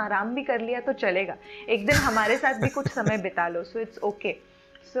 एक दिन आराम भी कर लिया तो चलेगा, एक दिन हमारे साथ भी कुछ समय बिता लो, सो इट्स ओके।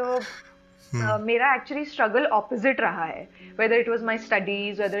 सो मेरा एक्चुअली स्ट्रगल ऑपोजिट रहा है, whether it was my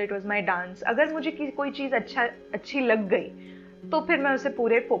studies, whether it was my dance. अगर मुझे कोई चीज़ अच्छी लग गई तो फिर मैं उसे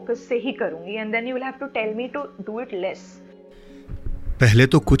पूरे फोकस से ही करूंगी, and then you will have to tell me to do it less. पहले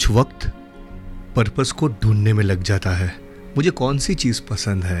तो कुछ वक्त पर्पस को ढूंढने में लग जाता है, मुझे कौन सी चीज़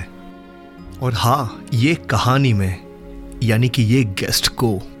पसंद है। और हाँ, ये कहानी में, यानी कि ये गेस्ट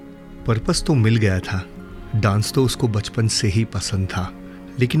को पर्पस तो मिल गया था, डांस तो उसको बचपन से ही पसंद था।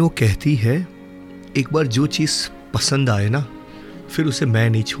 लेकिन वो कहती है एक बार जो चीज़ पसंद आए ना, फिर उसे मैं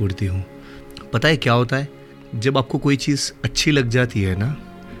नहीं छोड़ती हूँ। पता है क्या होता है, जब आपको कोई चीज़ अच्छी लग जाती है ना,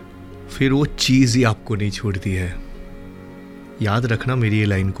 फिर वो चीज़ ही आपको नहीं छोड़ती है। याद रखना मेरी ये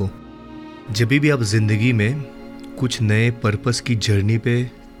लाइन को। जब भी आप ज़िंदगी में कुछ नए पर्पस की जर्नी पे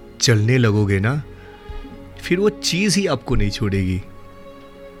चलने लगोगे ना, फिर वो चीज़ ही आपको नहीं छोड़ेगी।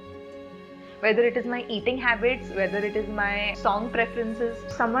 Whether it is my eating habits, whether it is my song preferences,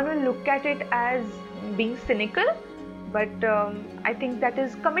 someone will look at it as being cynical, but I think that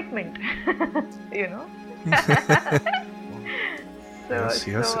is commitment, you know.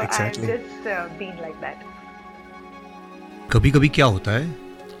 Yes, exactly. I've just been like that. कभी-कभी क्या होता है,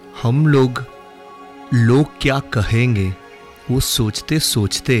 हम लोग क्या कहेंगे वो सोचते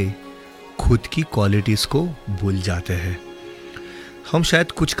सोचते खुद की क्वालिटीज़ को भूल जाते हैं। हम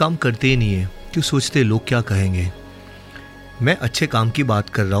शायद कुछ काम करते ही नहीं है, क्यों सोचते लोग क्या कहेंगे। मैं अच्छे काम की बात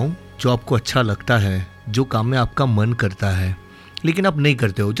कर रहा हूँ, जो आपको अच्छा लगता है, जो काम में आपका मन करता है, लेकिन आप नहीं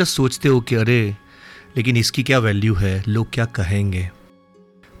करते हो, जस्ट सोचते हो कि अरे लेकिन इसकी क्या वैल्यू है, लोग क्या कहेंगे।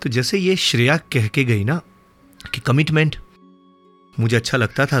 तो जैसे ये श्रेया कह के गई ना कि कमिटमेंट मुझे अच्छा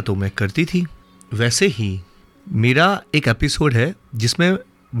लगता था तो मैं करती थी। वैसे ही मेरा एक एपिसोड है जिसमें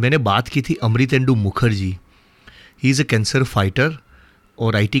मैंने बात की थी अमृतेंदु मुखर्जी। ही इज़ अ कैंसर फाइटर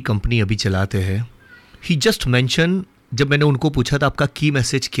और आईटी कंपनी अभी चलाते हैं। ही जस्ट मेंशन, जब मैंने उनको पूछा था आपका की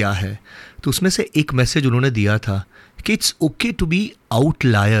मैसेज क्या है, तो उसमें से एक मैसेज उन्होंने दिया था कि it's okay to be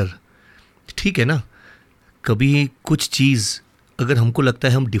outlier. ठीक है ना, कभी कुछ चीज़ अगर हमको लगता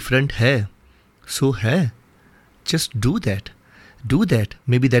है हम डिफरेंट है, सो है, just do that,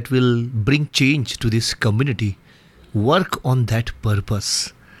 maybe that will bring change to this community. Work on that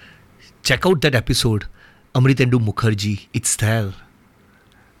purpose. Check out that episode, Amritendu Mukherjee, it's there.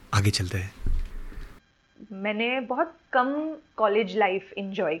 आगे चलते हैं। मैंने बहुत कम कॉलेज लाइफ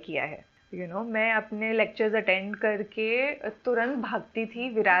एंजॉय किया है। मैं अपने लेक्चर्स अटेंड करके तुरंत भागती थी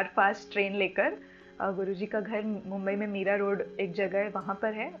विरार फास्ट ट्रेन लेकर। गुरुजी का घर मुंबई में मीरा रोड एक जगह है, वहाँ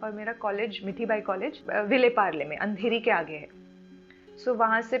पर है, और मेरा कॉलेज मिठीबाई कॉलेज विले पार्ले में अंधेरी के आगे है। सो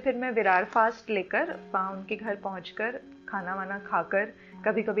वहाँ से फिर मैं विरार फास्ट लेकर वहाँ उनके घर पहुँचकर खाना वाना खाकर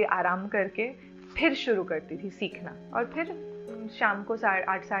कभी कभी आराम करके फिर शुरू करती थी सीखना, और फिर शाम को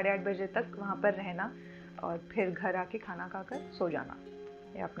 8 साढ़े 8 बजे तक वहाँ पर रहना, और फिर घर आके खाना खाकर सो जाना,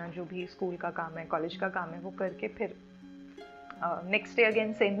 या अपना जो भी स्कूल का काम है कॉलेज का काम है वो करके फिर next day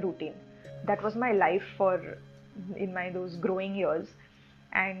again same routine. That was my life for in my those growing years,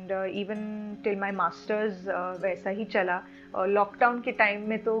 and even till my masters वैसा ही चला। लॉकडाउन के टाइम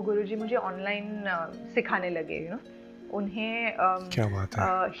में तो गुरुजी मुझे ऑनलाइन सिखाने लगे। उन्हें क्या बात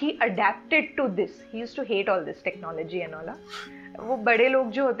है। He adapted to this, he used to hate all this technology and all. वो बड़े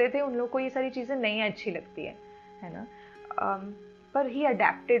लोग जो होते थे उन लोग को ये सारी चीज़ें नहीं अच्छी लगती है ना, पर ही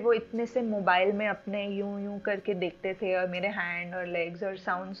अडेप्टेड। वो इतने से मोबाइल में अपने यूं करके देखते थे और मेरे हैंड और लेग्स और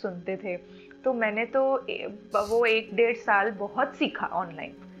साउंड सुनते थे। तो मैंने तो वो 1-1.5 साल बहुत सीखा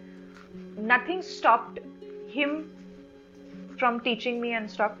online. Nothing stopped him from teaching me and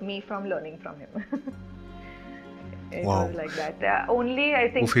stopped me from learning from him. It wow. was like that. Only I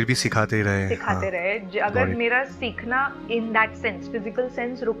think वो फिर भी सिखाते रहे। रहे। अगर मेरा सीखना in that sense, physical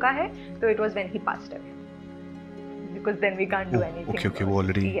sense रुका है, तो it was when he passed away. Because then we can't do anything. Okay, वो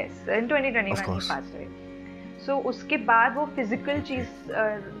already. Yes, in 2020 when he passed away. So उसके बाद वो physical चीज़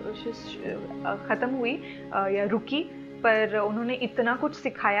खत्म हुई या रुकी, पर उन्होंने इतना कुछ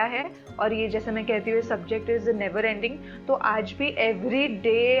सिखाया है। और ये जैसे मैं कहती हूँ सब्जेक्ट इज नेवर एंडिंग, तो आज भी every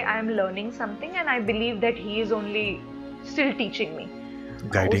day I am learning something and I believe that he is only still teaching me.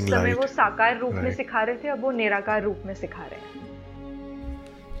 उस समय वो साकार रूप में सिखा रहे थे, अब वो निराकार रूप में सिखा रहे हैं।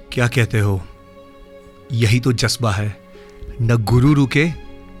 क्या कहते हो, यही तो जज्बा है। न गुरु रुके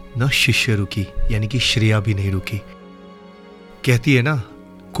न शिष्य रुकी, यानी कि श्रेया भी नहीं रुकी। कहती है ना,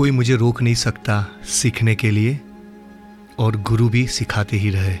 कोई मुझे रोक नहीं सकता सीखने के लिए, और गुरु भी सिखाते ही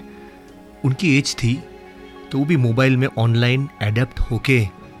रहे। उनकी एज थी तो वो भी मोबाइल में ऑनलाइन एडेप्ट होके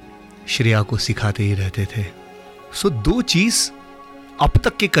श्रेया को सिखाते ही रहते थे। सो दो चीज़ अब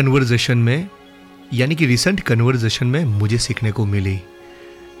तक के कन्वर्जेशन में, यानी कि रिसेंट कन्वर्जेशन में मुझे सीखने को मिली।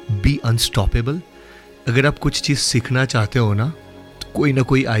 Be unstoppable. अगर आप कुछ चीज़ सीखना चाहते हो ना, तो कोई ना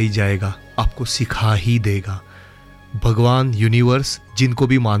कोई आ ही जाएगा, आपको सिखा ही देगा। भगवान, यूनिवर्स, जिनको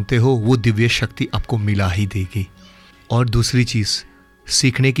भी मानते हो, वो दिव्य शक्ति आपको मिला ही देगी। और दूसरी चीज़,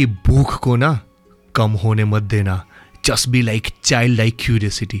 सीखने की भूख को ना कम होने मत देना। Just be like child like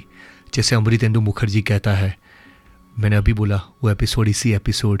curiosity, जैसे अमृतेंदु मुखर्जी कहता है। मैंने अभी बोला, वो एपिसोड इसी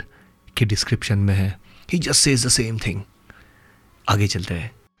एपिसोड के डिस्क्रिप्शन में है। ही just says the same thing. आगे चलते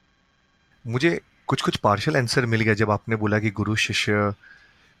हैं। मुझे कुछ पार्शियल आंसर मिल गया जब आपने बोला कि गुरु शिष्य,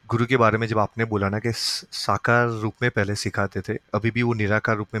 गुरु के बारे में जब आपने बोला ना कि साकार रूप में पहले सिखाते थे, अभी भी वो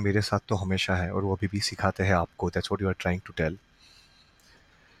निराकार रूप में मेरे साथ तो हमेशा है, और वो अभी भी सिखाते हैं आपको। That's what you are trying to tell.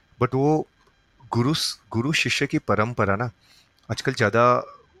 But वो गुरु शिष्य की परंपरा ना आजकल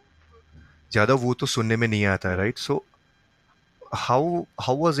ज़्यादा वो तो सुनने में नहीं आता है, right? So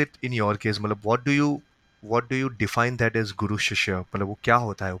how was it in your case? मतलब what do you define that as गुरु शिष्य? मतलब वो क्या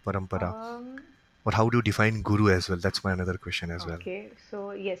होता है वो परंपरा? Or how do you define guru as well? That's my another question as well. Okay, so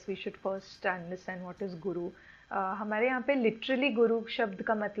yes, we should first understand what is guru. हमारे यहाँ पे लिटरली गुरु शब्द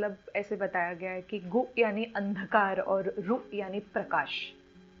का मतलब ऐसे बताया गया है कि गु यानी अंधकार और रु यानी प्रकाश।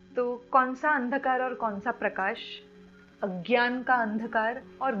 तो कौन सा अंधकार और कौन सा प्रकाश? अज्ञान का अंधकार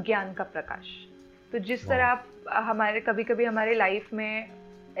और ज्ञान का प्रकाश। तो जिस तरह आप कभी कभी हमारे लाइफ में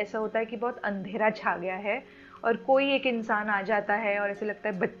ऐसा होता है कि बहुत अंधेरा छा गया है और कोई एक इंसान आ जाता है और ऐसे लगता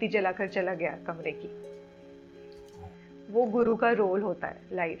है बत्ती जलाकर चला गया कमरे की। वो गुरु का रोल होता है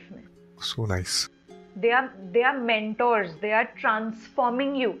लाइफ में। So nice. they are mentors, they are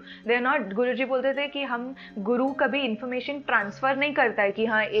transforming you. They are not, गुरुजी बोलते थे कि हम गुरु कभी इंफॉर्मेशन ट्रांसफर नहीं करता है कि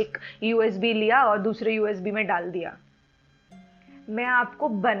हाँ एक यूएसबी लिया और दूसरे यूएसबी में डाल दिया. मैं आपको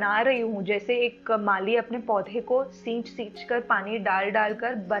बना रही हूँ, जैसे एक माली अपने पौधे को सींच कर पानी डाल डाल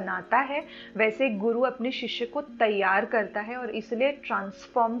कर बनाता है, वैसे गुरु अपने शिष्य को तैयार करता है और इसलिए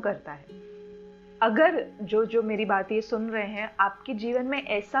ट्रांसफॉर्म करता है. अगर जो मेरी बात ये सुन रहे हैं, आपके जीवन में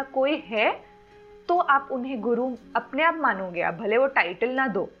ऐसा कोई है तो आप उन्हें गुरु अपने आप मानोगे. आप भले वो टाइटल ना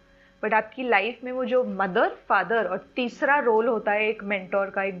दो, बट आपकी लाइफ में वो जो मदर, फादर और तीसरा रोल होता है एक मेंटोर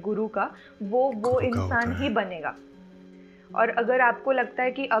का, एक गुरु का, वो इंसान ही बनेगा. और अगर आपको लगता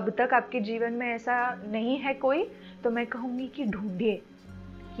है कि अब तक आपके जीवन में ऐसा नहीं है कोई, तो मैं कहूँगी कि ढूंढिए.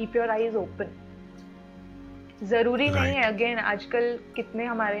 Keep your eyes open. जरूरी नहीं है, अगेन आजकल कितने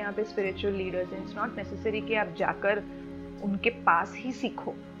हमारे यहाँ पे स्पिरिचुअल लीडर्स हैं. इट्स नॉट नेसेसरी कि आप जाकर उनके पास ही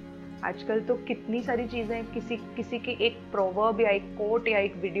सीखो. आजकल तो कितनी सारी चीजें, किसी के एक प्रोवर्ब या एक कोट या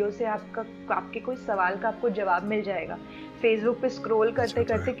एक वीडियो से आपके कोई सवाल का आपको जवाब मिल जाएगा. फेसबुक पे स्क्रॉल करते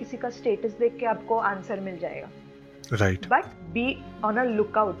करते किसी का स्टेटस देख के आपको आंसर मिल जाएगा. Right. But be on a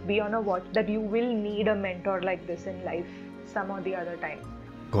lookout, be on a watch that you will need a mentor like this in life some or the other time.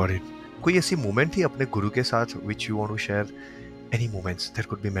 Got it. कोई ऐसी मोमेंट थी अपने गुरु के साथ which you want to share? Any moments? There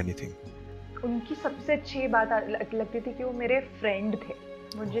could be many things. उनकी सबसे अच्छी बात लगती थी कि वो मेरे फ्रेंड थे.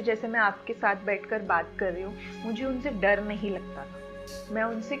 मुझे, जैसे मैं आपके साथ बैठकर बात कर रही हूँ, मुझे उनसे डर नहीं लगता था. मैं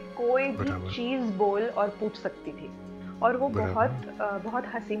उनसे कोई भी चीज बोल और पूछ सकती थी. और वो बहुत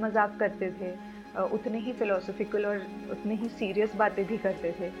हंसी मजाक करते थे, उतने ही फिलोसॉफिकल और उतने ही सीरियस बातें भी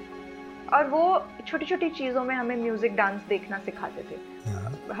करते थे. और वो छोटी छोटी चीज़ों में हमें म्यूजिक, डांस देखना सिखाते थे.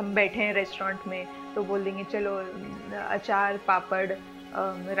 हम बैठे हैं रेस्टोरेंट में तो बोल देंगे चलो अचार पापड़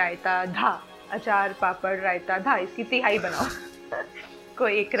रायता धा, अचार पापड़ रायता धा, इसकी तिहाई बनाओ.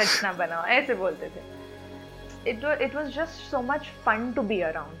 कोई एक रचना बनाओ, ऐसे बोलते थे. It was just so much fun to be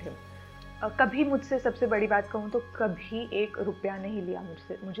around him. कभी मुझसे, सबसे बड़ी बात कहूँ तो, कभी ₹1 नहीं लिया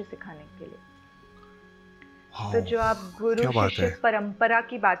मुझे सिखाने के लिए. तो जो आप गुरु शिष्य परंपरा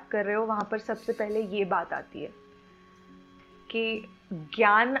की बात कर रहे हो, वहां पर सबसे पहले ये बात आती है कि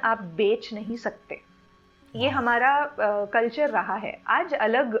ज्ञान आप बेच नहीं सकते. ये हमारा कल्चर रहा है. आज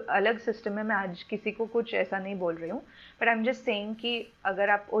अलग अलग सिस्टम है. मैं आज किसी को कुछ ऐसा नहीं बोल रही हूँ, but I am just saying कि अगर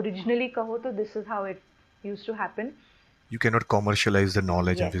आप ओरिजिनली कहो तो this is how it used to happen. You can not commercialise the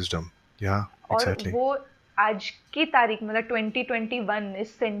knowledge and wisdom. या एग्जैक्टली. और वो आज की तारीख, मतलब 2021,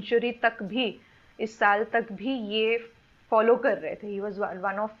 इस सेंचुरी तक भी, इस साल तक भी ये फॉलो कर रहे थे. He was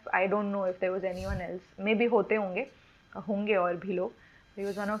one of, I don't know if there was anyone else, maybe होंगे और भी लोग. He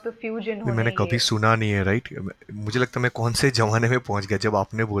was one of the few जिन्होंने, मैंने कभी सुना नहीं है. राइट. मुझे लगता है मैं कौन से जमाने में पहुंच गया जब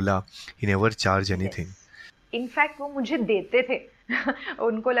आपने बोला he never charge anything. In fact वो मुझे देते थे.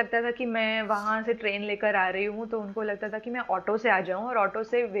 उनको लगता था कि मैं वहां से ट्रेन लेकर आ रही हूँ, तो उनको लगता था कि मैं ऑटो से आ जाऊं, और ऑटो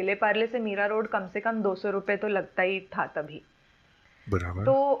से विले पार्ले से मीरा रोड कम से कम 200 रुपए तो लगता ही था तभी. बराबर.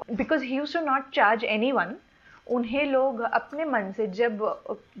 तो because he used to not charge anyone, उन्हें लोग अपने मन से,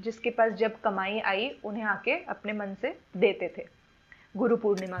 जिसके पास जब कमाई आई, उन्हें आके अपने मन से देते थे. गुरु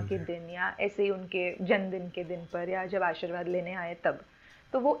पूर्णिमा के दिन या ऐसे ही उनके जन्मदिन के दिन पर, या जब आशीर्वाद लेने आए तब,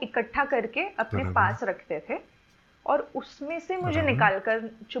 तो वो इकट्ठा करके अपने पास रखते थे और उसमें से मुझे निकाल कर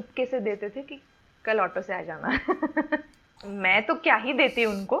चुपके से देते थे कि कल ऑटो से आ जाना. मैं तो क्या ही देती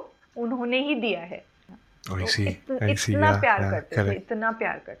उनको, उन्होंने ही दिया है. इतना प्यार करते थे, इतना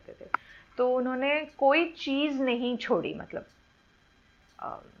प्यार करते थे. तो उन्होंने कोई चीज नहीं छोड़ी, मतलब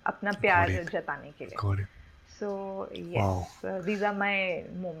अपना प्यार जताने के लिए. So yes, these are my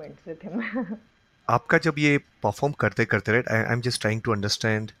moments with him. आपका जब ये परफॉर्म करते करते, right, I am just trying to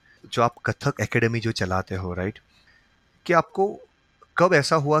understand, जो आप कथक एकेडमी जो चलाते हो, राइट, कि आपको कब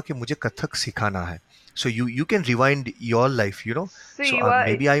ऐसा हुआ कि मुझे कथक सिखाना है? So you can rewind your life, you know. So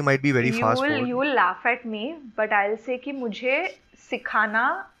maybe I might be very fast forward. You will laugh at me, but I'll say कि मुझे सिखाना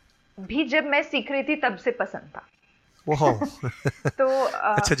भी जब मैं सीख रही थी तब से पसंद था. वाह. तो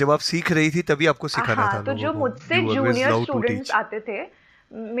अच्छा, जब आप सीख रही थी तभी आपको सिखाना था. तो जो मुझसे जूनियर स्टूडेंट्स आते थे,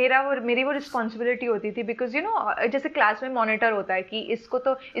 मेरी वो रिस्पॉन्सिबिलिटी होती थी, बिकॉज यू नो, जैसे क्लास में मॉनिटर होता है कि इसको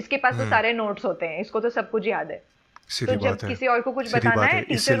तो, इसके पास तो सारे नोट्स होते हैं, इसको तो सब कुछ याद है. तो जब किसी और को कुछ बताना है,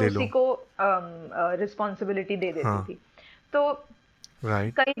 टीचर उसी को रिस्पॉन्सिबिलिटी दे देती थी. तो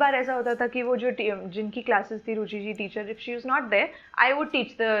कई बार ऐसा होता था कि वो जो जिनकी क्लासेस थी, Ruchi ji teacher, if she is not there, I would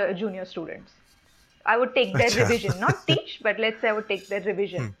teach the junior students. I would take their revision, not teach, but let's say I would take their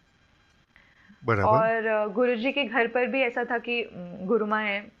revision. और गुरुजी के घर पर भी ऐसा था कि गुरुमा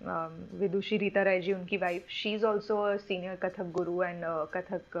है विदुषी रीता राय जी, उनकी wife, she is also senior Kathak guru and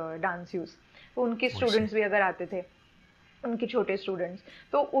Kathak dance use. तो उनके स्टूडेंट्स भी अगर आते थे उनके छोटे स्टूडेंट्स,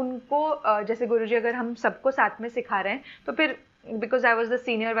 तो उनको जैसे गुरुजी अगर हम सबको साथ में सिखा रहे हैं तो फिर because I was the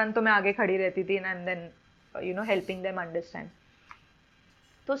senior one, तो मैं आगे खड़ी रहती थी and then helping them understand.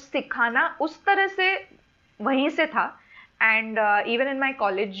 तो सिखाना उस तरह से वहीं से था। And even in my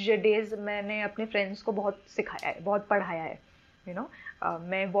college days मैंने अपने फ्रेंड्स को बहुत सिखाया है, बहुत पढ़ाया है,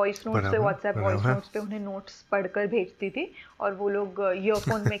 मैं वॉइस नोट्स पे, व्हाट्सएप वॉइस नोट्स पे उन्हें नोट्स पढ़कर भेजती थी, और वो लोग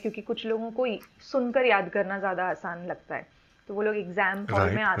ईयरफोन में, क्योंकि कुछ लोगों को सुनकर याद करना ज़्यादा आसान लगता है, तो वो लोग एग्जाम हॉल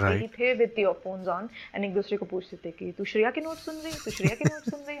में आते ही थे विद ईयरफोन्स ऑन एंड एक दूसरे को पूछते थे कि तू श्रेया के नोट सुन रही है, तू श्रेया के नोट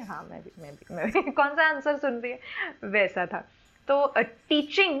सुन रही है, हाँ मैं भी कौन सा आंसर सुन रही है, वैसा था। तो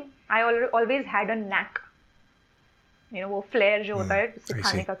teaching I always had a knack, वो फ्लेयर जो होता है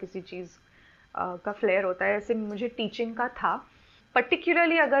सिखाने का, किसी चीज़ का फ्लेयर होता है, ऐसे मुझे टीचिंग का था।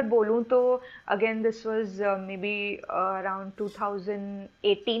 पर्टिकुलरली अगर बोलूँ तो again this was maybe around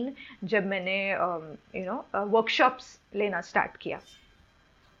 2018 जब मैंने वर्कशॉप्स लेना स्टार्ट किया,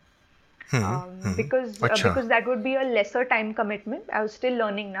 because that would be a lesser time commitment. I was still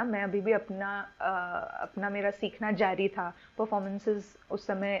learning ना, मैं अभी भी अपना मेरा सीखना जारी था, परफॉर्मेंसेस उस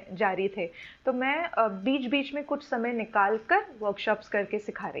समय जारी थे, तो मैं बीच बीच में कुछ समय निकाल कर वर्कशॉप्स करके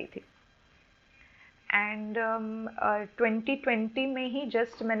सिखा रही थी। एंड 2020 में ही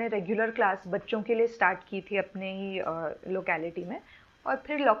जस्ट मैंने रेगुलर क्लास बच्चों के लिए स्टार्ट की थी अपने ही लोकेलिटी में, और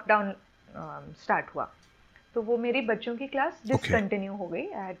फिर लॉकडाउन स्टार्ट हुआ, तो वो मेरी बच्चों की क्लास डिसकंटिन्यू हो गई,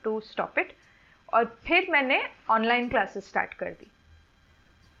 I had to stop it, और फिर मैंने ऑनलाइन क्लासेस स्टार्ट कर दी।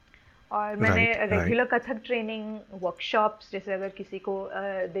 और मैंने रेगुलर कथक ट्रेनिंग वर्कशॉप्स, जैसे अगर किसी को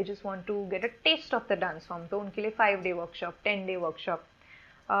they just want to get a taste of the dance form, तो उनके लिए 5 डे वर्कशॉप, 10 डे वर्कशॉप।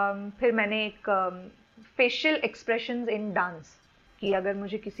 फिर मैंने एक फेशियल एक्सप्रेशंस इन डांस कि अगर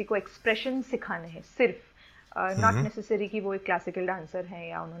मुझे किसी को एक्सप्रेशन सिखाने हैं सिर्फ, नॉट नेसेसरी कि वो एक क्लासिकल डांसर हैं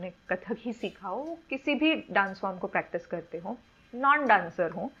या उन्होंने कथक ही सीखा हो, किसी भी डांस फॉर्म को प्रैक्टिस करते हो, नॉन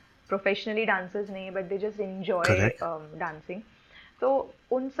डांसर हो, प्रोफेशनली डांसर्स नहीं, but they just enjoy dancing, तो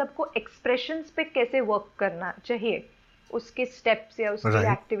उन सबको एक्सप्रेशंस पे कैसे वर्क करना चाहिए, उसके स्टेप्स या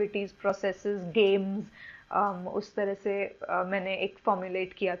उसके एक्टिविटीज, प्रोसेसेस, गेम्स, उस तरह से मैंने एक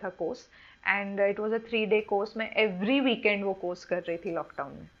फॉर्मुलेट किया था course, and it was a 3 day course. मैं एवरी वीकेंड वो कोर्स कर रही थी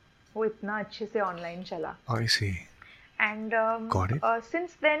लॉकडाउन में, वो इतना अच्छे से ऑनलाइन चला। I see. And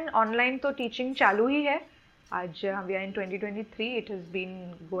since then online तो टीचिंग चालू ही है, आज we are in 2023, it has been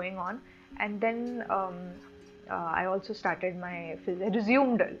going on, and then I also started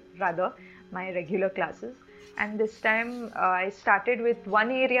resumed rather my regular classes, and this time I started with one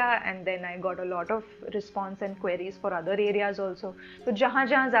area and then I got a lot of response and queries for other areas also. तो जहाँ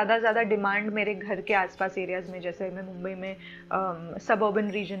ज़्यादा demand मेरे घर के आसपास areas में, जैसे मैं मुंबई में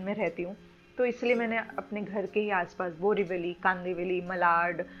सबअर्बन रीजन में रहती हूँ, तो इसलिए मैंने अपने घर के ही आसपास बोरीवली, कांदिवली,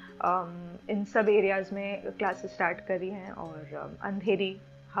 मलाड, इन सब एरियाज में क्लासेस स्टार्ट करी हैं, और अंधेरी,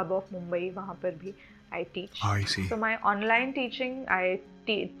 हब ऑफ मुंबई, वहाँ पर भी I teach. I see. So my online teaching, I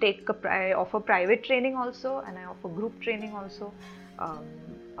offer private training also, and I offer group training also,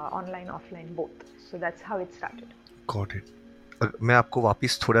 online, offline, both. So that's how it started. Got it. मैं आपको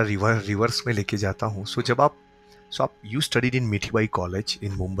वापस थोड़ा reverse में लेके जाता हूँ। So आप you studied in Mithibai College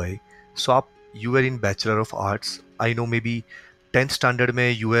in Mumbai. So you were in Bachelor of Arts. I know maybe 10th standard में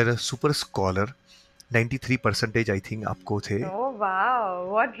you were a super scholar. 93% I think आपको थे। Oh wow,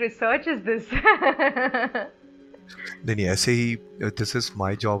 what research is this? नहीं ऐसे ही, this is my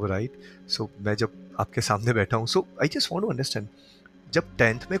job, right? So मैं जब आपके सामने बैठा हूँ, so I just want to understand, जब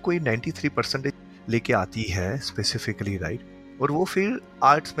 10th में कोई 93% लेके आती है specifically, right? और वो फिर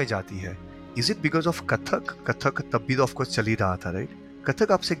आर्ट्स में जाती है, is it because of Kathak तब भी तो ऑफ कोर्स चल ही रहा था, right?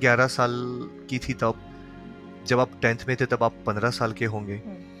 कथक आपसे 11 साल की थी तब, जब आप 10th में थे तब आप 15 साल के होंगे।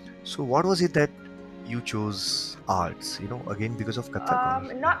 So what was it that you chose arts, again because of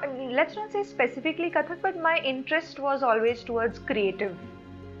Kathak? Let's not say specifically Kathak, but my interest was always towards creative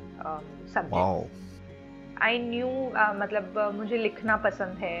subjects. Wow. I knew मतलब मुझे लिखना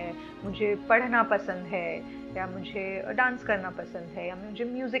पसंद है, मुझे पढ़ना पसंद है, या मुझे डांस करना पसंद है, या मुझे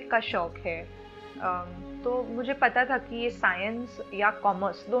म्यूज़िक का शौक है, तो मुझे पता था कि ये साइंस या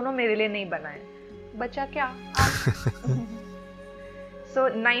कॉमर्स दोनों मेरे लिए नहीं बना है, बचा क्या So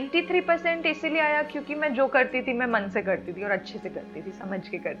 93% इसीलिए आया क्योंकि मैं जो करती थी मैं मन से करती थी और अच्छे से करती थी, समझ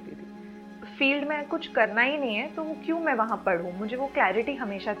के करती थी। फील्ड में कुछ करना ही नहीं है तो वो क्यों मैं वहाँ पढ़ूँ, मुझे वो क्लैरिटी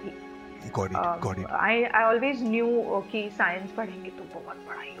हमेशा थी। Got it. I always knew कि साइंस पढ़ेंगे तो बहुत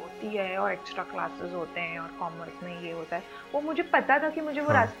पढ़ाई होती है और एक्स्ट्रा क्लासेस होते हैं और कॉमर्स में ये होता है, वो मुझे पता था कि मुझे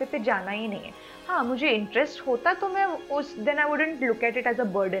वो रास्ते पे जाना ही नहीं है। हाँ, मुझे इंटरेस्ट होता तो मैं then I wouldn't look at it as a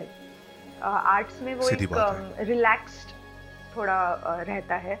burden. Arts में वो एक रिलैक्स्ड थोड़ा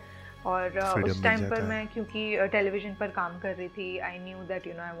रहता है, और फ्रीडम उस मिल टाइम पर जाता है। मैं क्योंकि टेलीविज़न पर काम कर रही थी, I knew that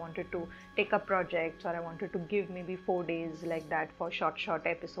I wanted to take up projects और I wanted to give may be 4 days like that for short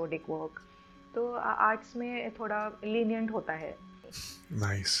episodic work. तो आर्ट्स में थोड़ा लीनियंट होता है।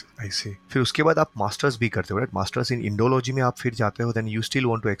 नाइस, आई सी। फिर उसके बाद आप मास्टर्स भी करते हो, राइट? मास्टर्स इन इंडोलॉजी में आप फिर जाते हो, then you still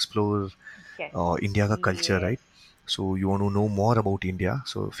want to explore yes, India का culture, right? Yes, so you want to know more about India,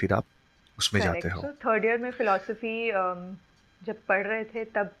 सो फिर आप उसमें जाते करेक्ट। हो। सो थर्ड ईयर में फ़िलॉसफ़ी जब पढ़ रहे थे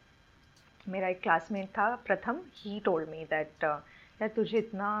तब मेरा एक क्लासमेट था प्रथम, ही टोल्ड मी दैट यार तुझे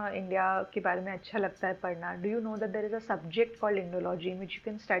इतना इंडिया के बारे में अच्छा लगता है पढ़ना, do you know that there is a subject called Indology in which you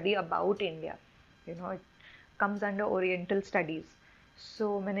can study about India, it comes under oriental studies.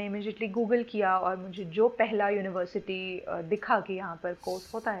 सो मैंने इमिजिएटली गूगल किया और मुझे जो पहला यूनिवर्सिटी दिखा कि यहाँ पर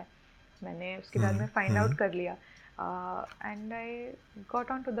कोर्स होता है, मैंने उसके बारे में फाइंड आउट हम्म। कर लिया and I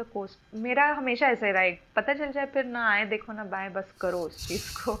got on to the course. मेरा हमेशा ऐसे ही रहा है, पता चल जाए फिर ना आए देखो ना बाएं, बस करो उस चीज़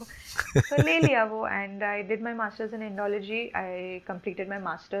को। तो ले लिया वो and I did my masters in Indology. I completed my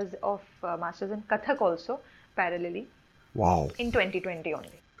masters in Kathak also parallelly wow, in 2020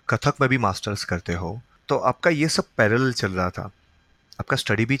 only. Kathak में भी मास्टर्स करते हो, तो आपका ये सब पैरेलल चल रहा था, आपका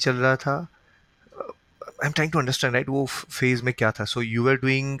स्टडी भी चल रहा था। I am trying to understand, right? वो फेज में क्या था? सो यू आर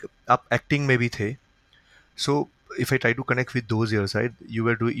डूइंग, आप एक्टिंग में भी थे। So if I try to connect with those years, right,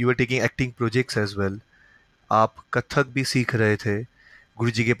 you are taking acting projects as well, आप कथक भी सीख रहे थे,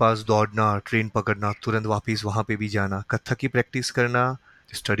 गुरु जी के पास दौड़ना, ट्रेन पकड़ना, तुरंत वापस वहाँ पे भी जाना, कथक की प्रैक्टिस करना,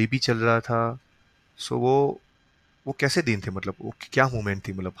 स्टडी भी चल रहा था। सो वो कैसे दिन थे, मतलब वो क्या मोमेंट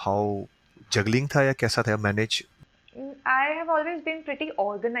थी, मतलब हाउ जगलिंग था या कैसा था manage? I have always been pretty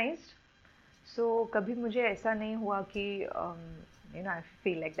organised, सो कभी मुझे ऐसा नहीं हुआ कि I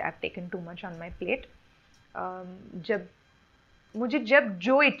feel like I have taken too much on my plate. जब जब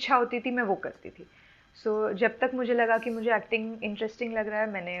जो इच्छा होती थी मैं वो करती थी। जब तक मुझे लगा कि मुझे एक्टिंग इंटरेस्टिंग लग रहा है,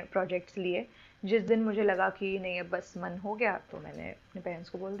 मैंने प्रोजेक्ट्स लिए। जिस दिन मुझे लगा कि नहीं अब बस मन हो गया, तो मैंने अपने पेरेंट्स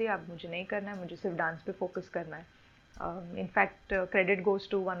को बोल दिया अब मुझे नहीं करना है, मुझे सिर्फ डांस पे फोकस करना है। In fact credit goes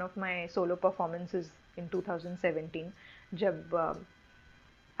to one of my solo performances in 2017, जब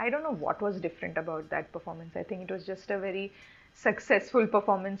I don't know what was different about that performance. I think it was just a very successful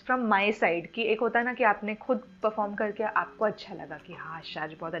performance from my side. कि एक होता है ना कि आपने खुद perform करके आपको अच्छा लगा कि हाँ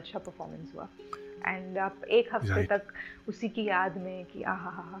आज बहुत अच्छा परफॉर्मेंस हुआ, एंड आप एक हफ्ते राइट। तक उसी की याद में कि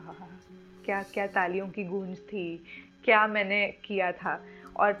हा क्या क्या तालियों की गूंज थी, क्या मैंने किया था।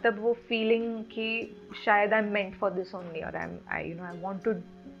 और तब वो फीलिंग कि शायद I am meant for this only, और I want to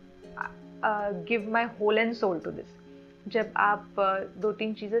give my whole and soul to this. जब आप दो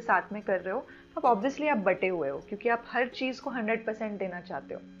तीन चीज़ें साथ में कर रहे हो तो आप ऑब्वियसली आप बटे हुए हो, क्योंकि आप हर चीज़ को 100% देना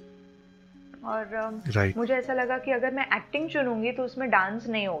चाहते हो। और राइट। मुझे ऐसा लगा कि अगर मैं एक्टिंग चुनूंगी तो उसमें डांस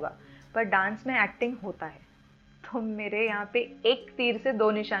नहीं होगा, पर डांस में एक्टिंग होता है, तो मेरे यहाँ पे एक तीर से दो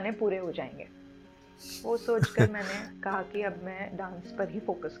निशाने पूरे हो जाएंगे। वो सोचकर मैंने कहा कि अब मैं डांस पर ही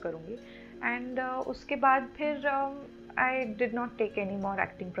फोकस करूँगी। एंड उसके बाद फिर I did not take any more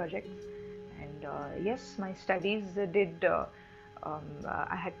acting projects. And yes, my studies did,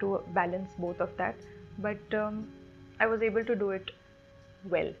 I had to balance both of that, but I was able to do it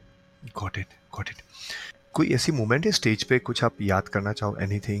well. Got it, got it. कोई ऐसी moment है stage पे कुछ आप याद करना चाहो,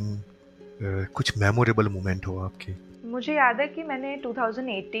 anything, कुछ मेमोरेबल मोमेंट हो आपकी? मुझे याद है कि मैंने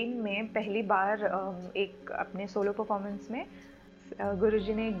 2018 में पहली बार एक अपने सोलो परफॉर्मेंस में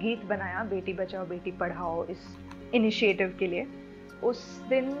गुरुजी ने गीत बनाया बेटी बचाओ बेटी पढ़ाओ इस इनिशिएटिव के लिए। उस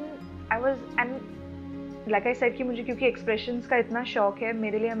दिन लाइक आई सेड कि मुझे क्योंकि एक्सप्रेशंस का इतना शौक है,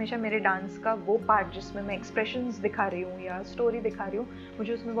 मेरे लिए हमेशा मेरे डांस का वो पार्ट जिसमें मैं एक्सप्रेशंस दिखा रही हूँ या स्टोरी दिखा रही हूँ,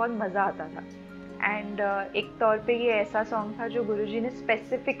 मुझे उसमें बहुत मज़ा आता था। एंड एक तौर पे ये ऐसा सॉन्ग था जो गुरुजी ने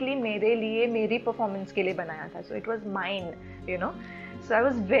स्पेसिफिकली मेरे लिए मेरी परफॉर्मेंस के लिए बनाया था, so it was mine, so I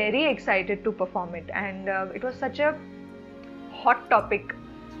was very excited to perform it. And it was such a hot topic,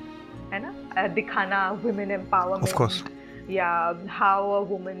 है ना, दिखाना वुमेन ऑफ कोर्स। एम्पावरमेंट या how a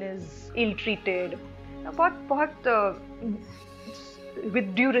woman is ill treated. बहुत with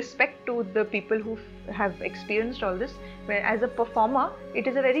due respect to the people who have experienced all this, where as a performer it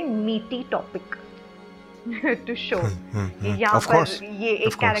is a very meaty topic to show। यहाँ Of पर course, ये एक of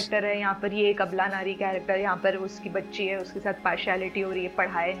course. Character है, यहाँ पर ये एक अबला नारी कैरेक्टर, यहाँ पर उसकी बच्ची है उसके साथ पार्शियलिटी हो रही है,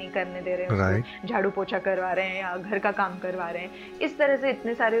 पढ़ाई नहीं करने दे रहे हैं Right. उसको, झाड़ू पोछा करवा रहे हैं या घर का काम करवा रहे हैं, इस तरह से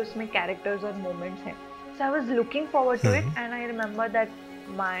इतने सारे उसमें कैरेक्टर्स और मोमेंट्स हैं। So I was looking forward to it, and I remember that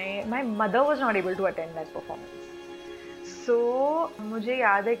my mother was not able to attend that performance. So मुझे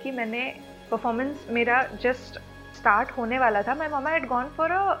याद है कि मैंने परफॉर्मेंस मेरा जस्ट स्टार्ट होने वाला था, my mama had gone for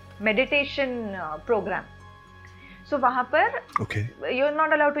a meditation program. So वहाँ पर Okay. you're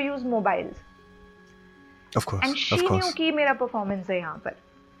not allowed to use mobiles. Of course. And she Of knew course. कि मेरा परफॉर्मेंस है यहाँ पर।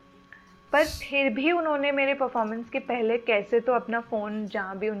 पर फिर भी उन्होंने मेरे परफॉर्मेंस के पहले कैसे तो अपना फ़ोन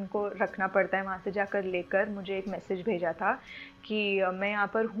जहाँ भी उनको रखना पड़ता है वहाँ से जाकर लेकर मुझे एक मैसेज भेजा था कि मैं यहाँ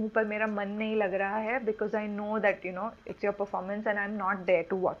पर हूँ पर मेरा मन नहीं लग रहा है, because I know that you know it's your performance and I am not there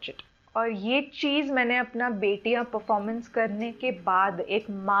to watch it. और ये चीज़ मैंने अपना बेटियाँ परफॉर्मेंस करने के बाद, एक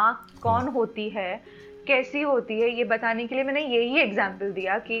माँ कौन होती है, कैसी होती है, ये बताने के लिए मैंने यही एग्जाम्पल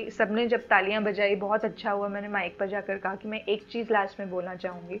दिया कि सबने जब तालियां बजाई बहुत अच्छा हुआ। मैंने माइक पर जाकर कहा कि मैं एक चीज़ लास्ट में बोलना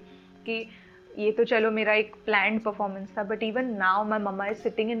चाहूँगी कि ये तो चलो मेरा एक प्लान्ड परफॉर्मेंस था, but even now my mamma is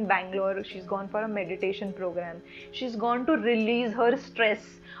sitting in Bangalore, she is gone for a meditation programme, she is gone to release her stress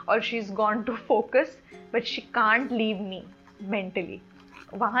और she is gone to focus, but she can't leave me mentally.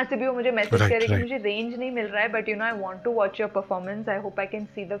 वहाँ से भी वो मुझे message करे कि मुझे range नहीं मिल रहा है, but you know I want to watch your performance, I hope I can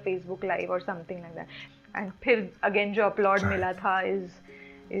see the Facebook live और समथिंग लाइक दैट। एंड फिर अगेन जो अपलॉड मिला था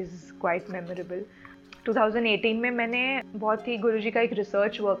इज़ क्वाइट मेमोरेबल। 2018 में मैंने बहुत ही, गुरुजी का एक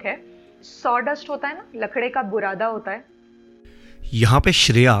रिसर्च वर्क है, सॉडस्ट होता है ना, लकड़े का बुरादा होता है। यहाँ पे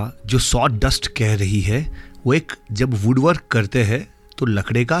श्रेया जो सॉडस्ट कह रही है वो एक, जब वुडवर्क करते हैं तो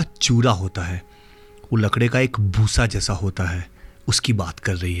लकड़े का चूरा होता है, वो लकड़े का एक भूसा जैसा होता है, उसकी बात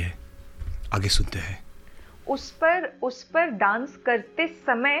कर रही है। आगे सुनते हैं। उस पर डांस करते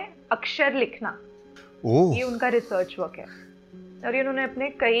समय अक्षर लिखना, ये उनका रिसर्च वर्क है। और ये उन्होंने अपने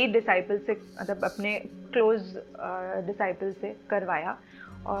कई डिसाइपल से, मतलब अपने क्लोज डिसाइपल से करवाया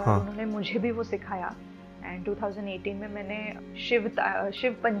और उन्होंने मुझे भी वो सिखाया। एंड 2018 में मैंने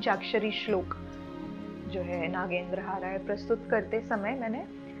शिव पंचाक्षरी श्लोक जो है नागेंद्र हाराय प्रस्तुत करते समय मैंने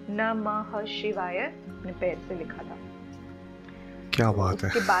नमः शिवाय अपने पैर से लिखा था। क्या बात है।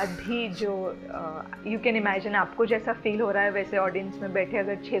 उसके बाद भी जो यू कैन इमेजिन, आपको जैसा फील हो रहा है वैसे ऑडियंस में बैठे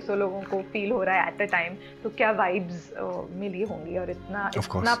अगर 600 लोगों को फील हो रहा है एट अ टाइम, तो क्या वाइब्स मिली होंगी, और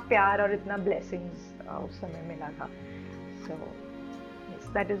इतना प्यार और इतना ब्लेसिंग्स उस समय मिला था। So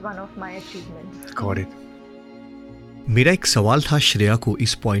that is one of my achievements. Got it. मेरा एक सवाल था श्रेया को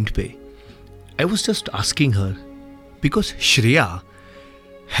इस पॉइंट पे। I was just asking her because Shreya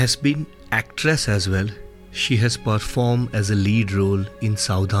has been actress as well. She has performed as a lead role in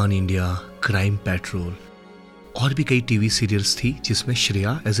Southern India, Crime Patrol. और भी कई टीवी सीरियल्स थी जिसमें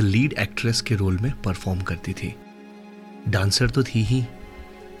Shreya as a lead actress के रोल में perform करती थी. Dancer तो थी ही,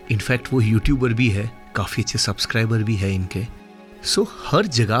 इनफैक्ट वो यूट्यूबर भी है, काफ़ी अच्छे सब्सक्राइबर भी है इनके. सो हर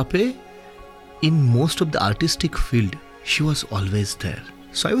जगह पे in most of the artistic field she was always there.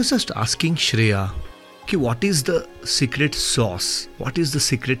 So I was just asking Shreya कि what is the secret sauce, what is the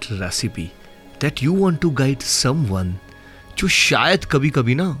secret recipe that you want to guide someone जो शायद कभी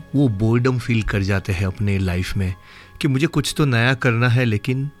कभी ना वो boredom feel कर जाते हैं अपने लाइफ में कि मुझे कुछ तो नया करना है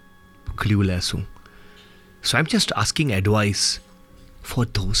लेकिन क्लूलेस हूँ. सो आई am just asking advice for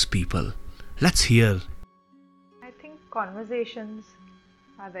those people. Let's hear. I think conversations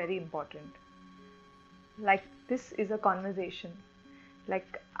are very important. Like this is a conversation.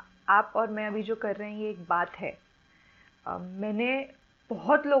 Like आप और मैं अभी जो कर रहे हैं ये एक बात है. मैंने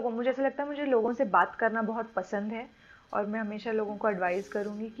बहुत लोगों, मुझे ऐसा लगता है मुझे लोगों से बात करना बहुत पसंद है और मैं हमेशा लोगों को एडवाइस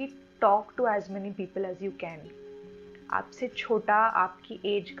करूँगी कि talk to as many people as you can. आपसे छोटा, आपकी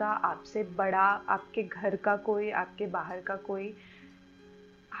एज का, आपसे बड़ा, आपके घर का कोई, आपके बाहर का कोई.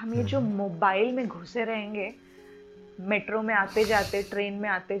 हम ये जो मोबाइल में घुसे रहेंगे, मेट्रो में आते जाते, ट्रेन में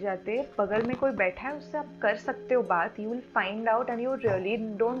आते जाते, बगल में कोई बैठा है उससे आप कर सकते हो बात. You will find out and you really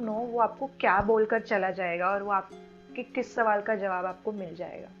don't know वो आपको क्या बोलकर चला जाएगा और वो आप कि किस सवाल का जवाब आपको मिल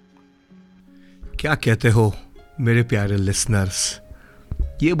जाएगा. क्या कहते हो मेरे प्यारे लिसनर्स,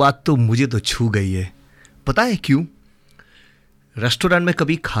 ये बात तो मुझे तो छू गई है. पता है क्यों? रेस्टोरेंट में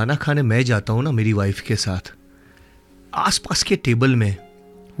कभी खाना खाने मैं जाता हूँ ना मेरी वाइफ के साथ, आसपास के टेबल में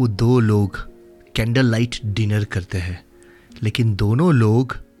वो दो लोग कैंडल लाइट डिनर करते हैं, लेकिन दोनों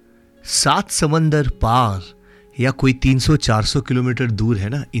लोग 7 समंदर पार या कोई 300-400 किलोमीटर दूर है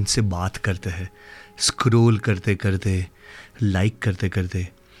ना, इनसे बात करते हैं, स्क्रॉल करते करते, लाइक करते करते.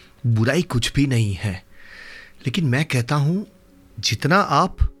 बुराई कुछ भी नहीं है, लेकिन मैं कहता हूँ जितना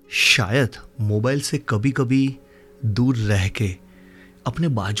आप शायद मोबाइल से कभी कभी दूर रह के अपने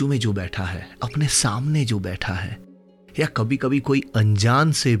बाजू में जो बैठा है, अपने सामने जो बैठा है, या कभी कभी कोई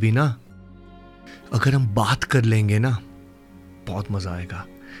अनजान से भी ना अगर हम बात कर लेंगे ना, बहुत मज़ा आएगा.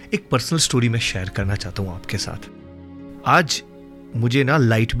 एक पर्सनल स्टोरी मैं शेयर करना चाहता हूँ आपके साथ. आज मुझे ना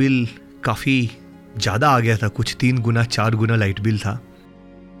लाइट बिल काफ़ी ज़्यादा आ गया था, कुछ 3 गुना 4 गुना लाइट बिल था.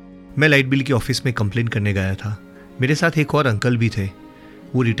 मैं लाइट बिल के ऑफिस में कंप्लेन करने गया था. मेरे साथ एक और अंकल भी थे,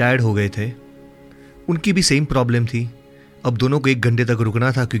 वो रिटायर्ड हो गए थे, उनकी भी सेम प्रॉब्लम थी. अब दोनों को 1 घंटे तक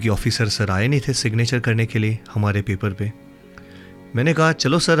रुकना था क्योंकि ऑफिसर सर आए नहीं थे सिग्नेचर करने के लिए हमारे पेपर पे. मैंने कहा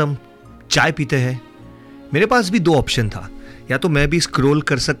चलो सर हम चाय पीते हैं. मेरे पास भी 2 ऑप्शन था, या तो मैं भी स्क्रॉल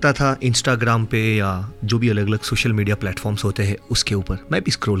कर सकता था इंस्टाग्राम पे या जो भी अलग अलग सोशल मीडिया प्लेटफॉर्म्स होते हैं उसके ऊपर मैं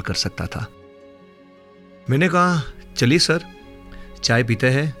भी स्क्रॉल कर सकता था। मैंने कहा चलिए सर चाय पीते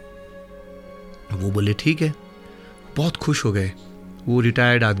हैं। वो बोले ठीक है। बहुत खुश हो गए। वो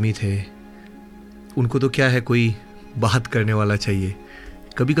रिटायर्ड आदमी थे, उनको तो क्या है कोई बात करने वाला चाहिए।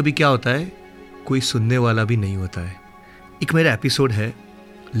 कभी कभी क्या होता है कोई सुनने वाला भी नहीं होता है। एक मेरा एपिसोड है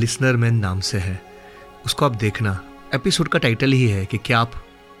लिसनर मैन नाम से है, उसको आप देखना। एपिसोड का टाइटल ही है कि क्या आप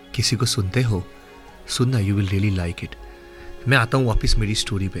किसी को सुनते हो, सुनना, you will really like it. मैं आता हूँ वापस मेरी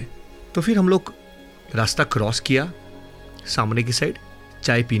स्टोरी पे। तो फिर हम लोग रास्ता क्रॉस किया, सामने की साइड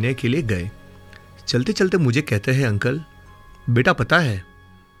चाय पीने के लिए गए। चलते चलते मुझे कहते हैं अंकल बेटा पता है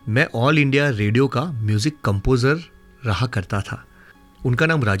मैं ऑल इंडिया रेडियो का म्यूज़िक कंपोज़र रहा करता था। उनका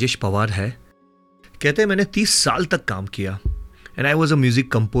नाम राजेश पवार है। कहते हैं मैंने 30 साल तक काम किया and I was a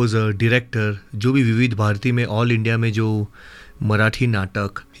music composer, director. जो भी विविध भारती में ऑल इंडिया में जो मराठी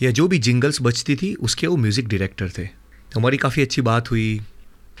नाटक या जो भी जिंगल्स बजती थी उसके वो म्यूज़िक डायरेक्टर थे। हमारी काफ़ी अच्छी बात हुई।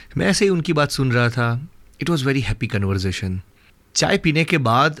 मैं ऐसे ही उनकी बात सुन रहा था। It was very happy conversation. चाय पीने के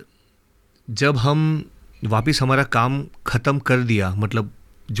बाद जब हम वापस हमारा काम ख़त्म कर दिया, मतलब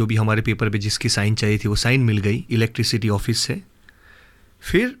जो भी हमारे पेपर पे जिसकी साइन चाहिए थी वो साइन मिल गई इलेक्ट्रिसिटी ऑफिस से,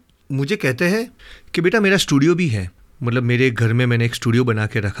 फिर मुझे कहते हैं कि बेटा मेरा स्टूडियो भी है। मतलब मेरे घर में मैंने एक स्टूडियो बना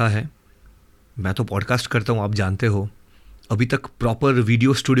के रखा है। मैं तो पॉडकास्ट करता हूँ, आप जानते हो। अभी तक प्रॉपर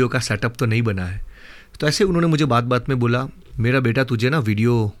वीडियो स्टूडियो का सेटअप तो नहीं बना है। तो ऐसे उन्होंने मुझे बात बात में बोला मेरा बेटा तुझे ना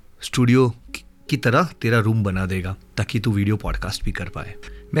वीडियो स्टूडियो की तरह तेरा रूम बना देगा ताकि तू वीडियो पॉडकास्ट भी कर पाए।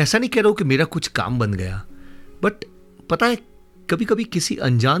 मैं ऐसा नहीं कह रहा हूँ कि मेरा कुछ काम बन गया, बट पता है कभी कभी किसी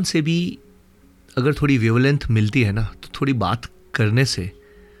अनजान से भी अगर थोड़ी वेवलेंथ मिलती है ना तो थोड़ी बात करने से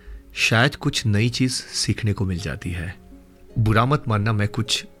शायद कुछ नई चीज़ सीखने को मिल जाती है। बुरा मत मानना, मैं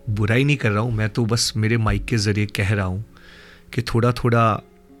कुछ बुराई नहीं कर रहा हूँ। मैं तो बस मेरे माइक के ज़रिए कह रहा हूँ कि थोड़ा थोड़ा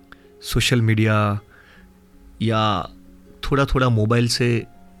सोशल मीडिया या थोड़ा थोड़ा मोबाइल से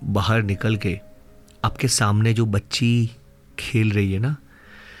बाहर निकल के आपके सामने जो बच्ची खेल रही है ना,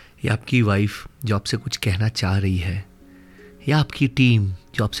 या आपकी वाइफ जो आपसे कुछ कहना चाह रही है, या आपकी टीम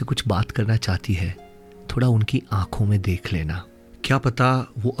जो आपसे कुछ बात करना चाहती है, थोड़ा उनकी आंखों में देख लेना। क्या पता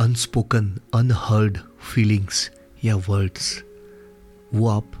वो अनस्पोकन अनहर्ड फीलिंग्स या वर्ड्स वो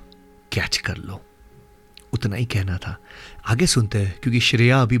आप कैच कर लो। उतना ही कहना था। आगे सुनते हैं क्योंकि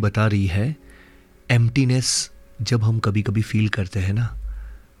श्रेया अभी बता रही है एम्प्टीनेस जब हम कभी कभी फील करते हैं ना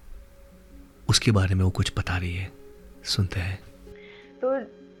उसके बारे में वो कुछ बता रही है। सुनते हैं। तो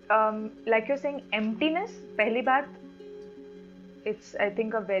लाइक यू सेइंग एम्प्टीनेस, पहली बात it's I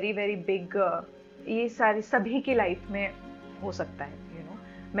think a very very big, ये सारी सभी की लाइफ में हो सकता है। यू नो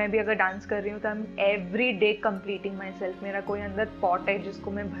मैं भी अगर डांस कर रही हूँ तो I am every day completing my self. मेरा कोई अंदर पॉट है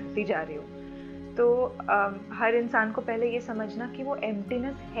जिसको मैं भरती जा रही हूँ। तो हर इंसान को पहले ये समझना कि वो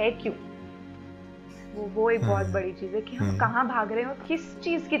एम्प्टीनेस है क्यों। वो एक बहुत बड़ी चीज़ है कि हम कहाँ भाग रहे हैं और किस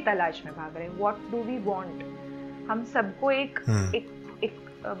चीज़ की तलाश में भाग रहे हैं। What do we want. हम सबको एक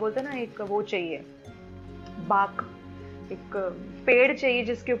बोलते ना एक वो चाहिए, बाग, एक पेड़ चाहिए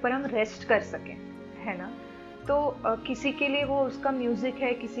जिसके ऊपर हम रेस्ट कर सकें, है ना। तो किसी के लिए वो उसका म्यूज़िक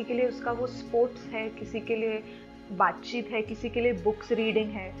है, किसी के लिए उसका वो स्पोर्ट्स है, किसी के लिए बातचीत है, किसी के लिए बुक्स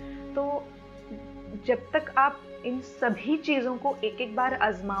रीडिंग है। तो जब तक आप इन सभी चीज़ों को एक एक बार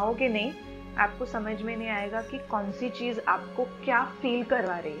आजमाओगे नहीं, आपको समझ में नहीं आएगा कि कौन सी चीज़ आपको क्या फील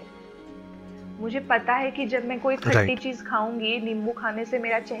करवा रही है। मुझे पता है कि जब मैं कोई खट्टी चीज़ खाऊंगी, नींबू खाने से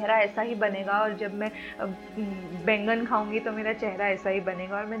मेरा चेहरा ऐसा ही बनेगा, और जब मैं बैंगन खाऊंगी तो मेरा चेहरा ऐसा ही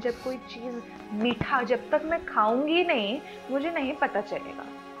बनेगा। और मैं जब कोई चीज़ मीठा जब तक मैं खाऊंगी नहीं, मुझे नहीं पता चलेगा।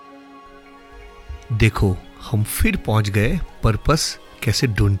 देखो हम फिर पहुंच गए पर्पस कैसे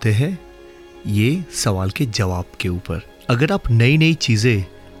ढूंढते हैं ये सवाल के जवाब के ऊपर। अगर आप नई नई चीज़ें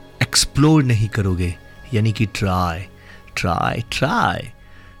एक्सप्लोर नहीं करोगे, यानी कि ट्राई ट्राई ट्राई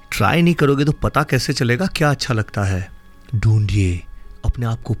ट्राई नहीं करोगे तो पता कैसे चलेगा क्या अच्छा लगता है। ढूंढिए, अपने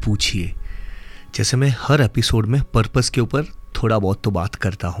आप को पूछिए। जैसे मैं हर एपिसोड में पर्पस के ऊपर थोड़ा बहुत तो बात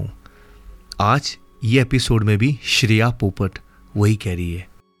करता हूँ, आज ये एपिसोड में भी श्रेया पोपट वही कह रही है।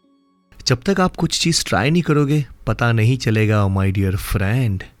 जब तक आप कुछ चीज़ ट्राई नहीं करोगे पता नहीं चलेगा my dear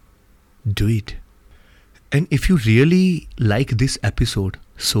friend. Do it. And if you really like this episode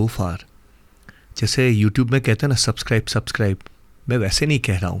so far, जैसे यूट्यूब में कहते हैं ना सब्सक्राइब, मैं वैसे नहीं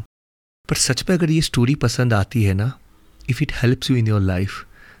कह रहा हूँ, पर सच में अगर ये स्टोरी पसंद आती है ना, if it helps you in your life,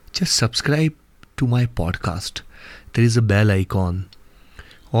 just subscribe to my podcast. There is a bell icon,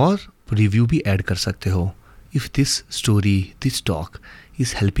 और रिव्यू भी ऐड कर सकते हो if this story this talk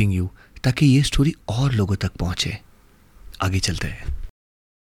is helping you, ताकि ये स्टोरी और लोगों तक पहुँचे। आगे चलते हैं।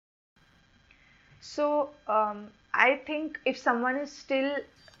 सो I think if someone is still,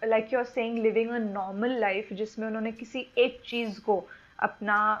 like you're saying, living a normal life जिसमें उन्होंने किसी एक चीज़ को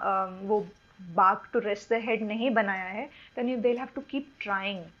अपना वो बाग टू रेस्ट द हेड नहीं बनाया है, then they'll have to keep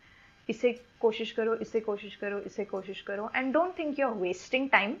trying. इसे कोशिश करो, इसे कोशिश करो, इसे कोशिश करो, and don't think you're wasting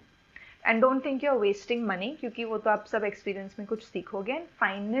time, and don't think you're wasting money, क्योंकि वो तो आप सब एक्सपीरियंस में कुछ सीखोगे, and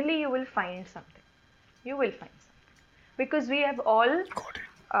finally you will find something. You will find something. Because we have all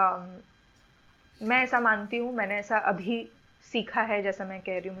मैं ऐसा मानती हूँ, मैंने ऐसा अभी सीखा है, जैसा मैं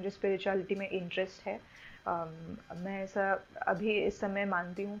कह रही हूँ मुझे स्पिरिचुअलिटी में इंटरेस्ट है, मैं ऐसा अभी इस समय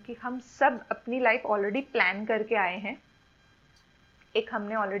मानती हूँ कि हम सब अपनी लाइफ ऑलरेडी प्लान करके आए हैं. एक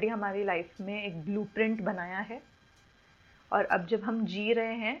हमने ऑलरेडी हमारी लाइफ में एक ब्लूप्रिंट बनाया है, और अब जब हम जी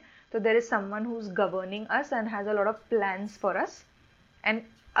रहे हैं तो there is someone who is governing us and has a lot of plans for us, and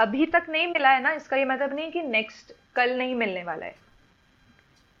अभी तक नहीं मिला है ना, इसका ये मतलब नहीं कि नेक्स्ट कल नहीं मिलने वाला है.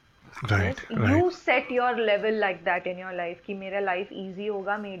 Right, You set your level like that in your life कि मेरा लाइफ इजी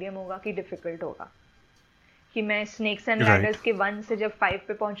होगा, मीडियम होगा कि डिफिकल्ट होगा, कि मैं स्नेक्स एंड लैडर्स के 1 से जब 5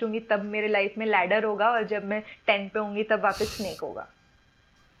 पे पहुंचूंगी तब मेरे लाइफ में लैडर होगा, और जब मैं 10 पे होंगी तब वापस स्नेक होगा.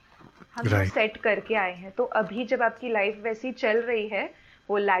 हम लोग सेट करके आए हैं. तो अभी जब आपकी लाइफ वैसी चल रही है,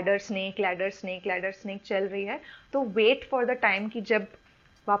 वो ladder snake ladder snake ladder snake चल रही है, तो वेट फॉर द टाइम कि जब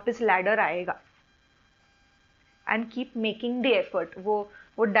वापस लैडर आएगा, and keep making the effort.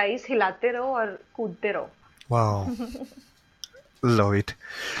 वो डाइस हिलाते रहो और कूदते रहो. Wow. Love it.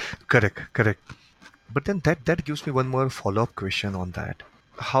 Correct. But then that gives me one more follow-up question on that.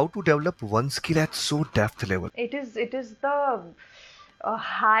 How to develop one skill at so depth level? It is the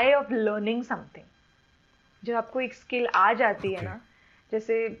high of learning something. जब आपको एक skill आ जाती है ना,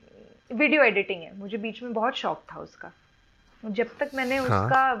 जैसे video editing है, मुझे बीच में बहुत शौक था उसका. जब तक मैंने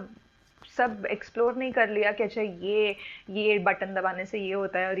उसका सब एक्सप्लोर नहीं कर लिया कि अच्छा ये बटन दबाने से ये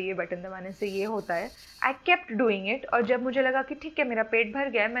होता है और ये बटन दबाने से ये होता है, आई केप्ट डूइंग इट. और जब मुझे लगा कि ठीक है मेरा पेट भर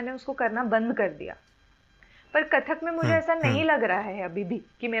गया है, मैंने उसको करना बंद कर दिया. पर कथक में मुझे ऐसा नहीं लग रहा है अभी भी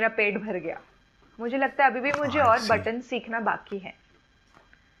कि मेरा पेट भर गया. मुझे लगता है अभी भी मुझे और बटन सीखना बाकी है.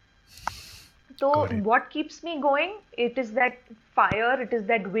 तो what keeps me going, it is that fire, it is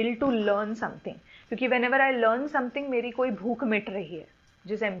that will to learn something. क्योंकि whenever I learn something, मेरी कोई भूख मिट रही है,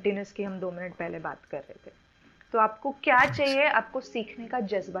 जिस एम्प्टीनेस की हम 2 मिनट पहले बात कर रहे थे. तो आपको क्या चाहिए? आपको सीखने का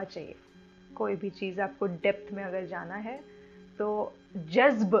जज्बा चाहिए. कोई भी चीज़ आपको डेप्थ में अगर जाना है तो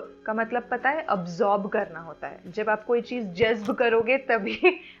जज्ब का मतलब पता है, अब्जॉर्ब करना होता है. जब आप कोई चीज़ जज्ब करोगे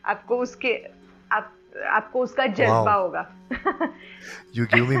तभी आपको आपको उसका जज्बा होगा. You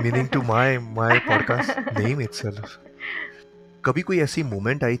give me meaning to my podcast name itself. कभी कोई ऐसी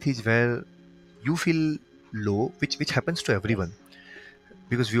मोमेंट आई थी where you feel low, which happens to everyone,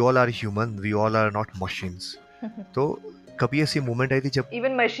 because we all are human, we all are not machines. तो कभी ऐसी मोमेंट आई थी जब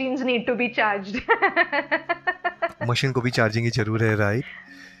even machines need to be charged. Machine को भी चार्जिंग की जरूर है, राइट?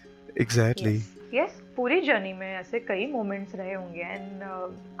 एग्जैक्टली. Yes, पूरी जर्नी में ऐसे कई मोमेंट्स रहे होंगे, and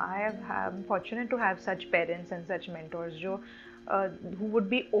I am fortunate to have such parents and such mentors जो who would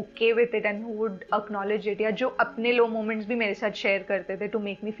be okay with it and who would acknowledge it, या जो अपने लो मोमेंट्स भी मेरे साथ शेयर करते थे to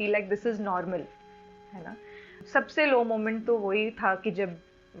make me feel like this is normal, है ना. सबसे लो मोमेंट तो वही था कि जब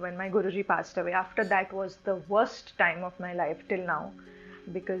when my Guruji passed away. After that was the worst time of my life till now,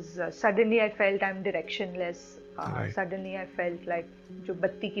 because suddenly I felt I'm directionless. Right. Suddenly I felt like जो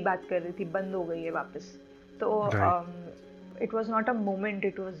बत्ती की बात कर रही थी बंद हो गई है वापस. तो it was not a moment,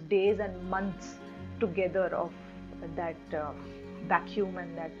 it was days and months together of that vacuum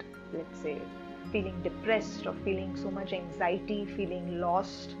and that, let's say, feeling depressed or feeling so much anxiety, feeling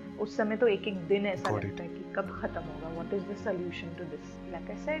lost. उस समय तो एक दिन ऐसा लगता है कि कब खत्म होगा. What is the solution to this? Like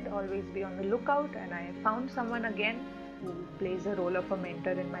I said, always be on the lookout, and I found someone again who plays a role of a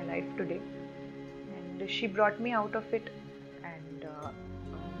mentor in my life today, and she brought me out of it. And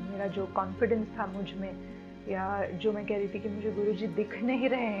मेरा जो confidence था मुझ में, या जो मैं कह रही थी कि मुझे गुरुजी दिख नहीं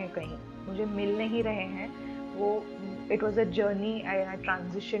रहे हैं कहीं, मुझे मिल नहीं रहे हैं, वो it was a journey. I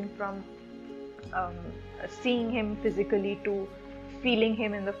transitioned from seeing him physically to feeling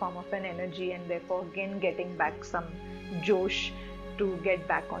him in the form of an energy, and therefore again getting back some josh to get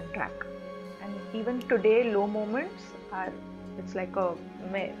back on track. And even today low moments are, it's like a,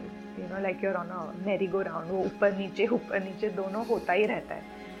 you know, like you're on a merry-go-round. वो ऊपर नीचे दोनों होता ही रहता है.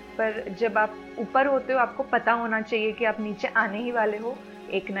 पर जब आप ऊपर होते हो आपको पता होना चाहिए कि आप नीचे आने ही वाले हो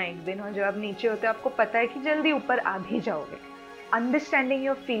एक ना एक दिन, और जब आप नीचे होते हो आपको पता है कि जल्दी ऊपर आ भी जाओगे. Understanding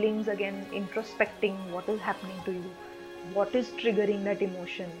your feelings again, introspecting what is happening to you, what is triggering that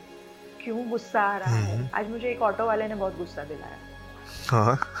emotion, क्यों गुस्सा आ रहा है. आज मुझे एक ऑटो वाले ने बहुत गुस्सा दिलाया.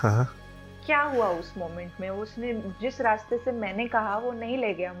 क्या हुआ उस मोमेंट में? उसने जिस रास्ते से मैंने कहा वो नहीं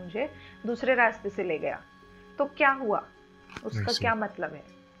ले गया मुझे, दूसरे रास्ते से ले गया. तो क्या हुआ, उसका क्या मतलब है?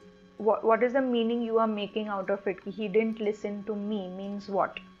 What is the meaning you are making out of it? He didn't listen to me means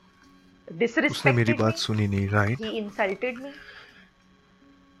what? उसने मेरी Disrespected बात me? सुनी नहीं, right? He insulted me?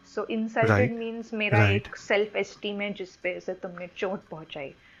 So insulted right, means मेरा राइट, एक सेल्फ एस्टीम है जिस पे से तुमने चोट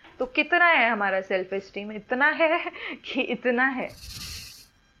पहुंचाई। तो कितना है हमारा सेल्फ एस्टीम? इतना है कि इतना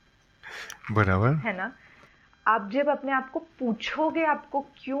बराबर। है ना? आप जब अपने आप को पूछोगे आपको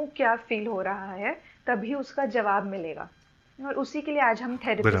क्यों क्या फील हो रहा है, तभी उसका जवाब मिलेगा। और उसी के लिए आज हम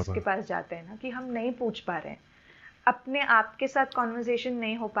थेरेपिस्ट के बराबर। पास जाते हैं ना, कि हम नहीं पूछ पा रहे हैं, अपने आप के साथ कॉन्वर्सेशन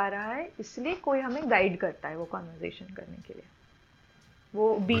नहीं हो पा रहा है, इसलिए कोई हमें गाइड करता है वो कॉन्वर्सेशन करने के लिए।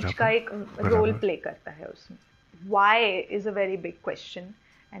 वो बीच का बराबर। एक रोल बराबर। प्ले करता है उसमें। Why is a very big question,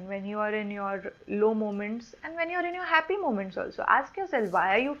 and when you are in your low moments and when you are in your happy moments also, ask yourself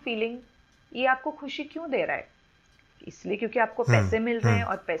why are you feeling, ये आपको खुशी क्यों दे रहा है? इसलिए क्योंकि आपको पैसे मिल रहे हैं,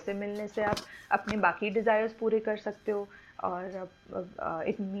 और पैसे मिलने से आप अपने बाकी डिजायर्स पूरे कर सकते हो, और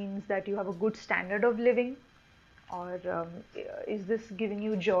it means that you have a good standard of living, और is this giving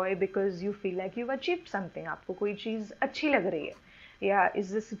you joy because you feel like you achieved something, आपको कोई चीज़ अच्छी लग रही है, या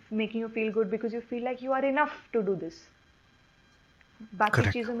is this making you feel good because you feel like you are enough to do this. बाकी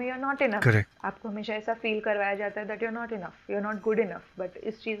करेक्ट, चीज़ों में you are not enough. Correct, आपको हमेशा ऐसा फील करवाया जाता है that you are not enough, you are not good enough, but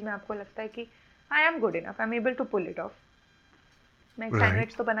इस चीज़ में आपको लगता है कि I am good enough, I am able to pull it off, मैं राइट।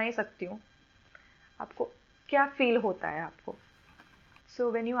 स्टैंडर्ड्स तो बना ही सकती हूँ। आपको क्या फील होता है आपको? So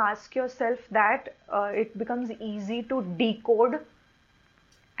when you ask yourself that, it becomes easy to decode,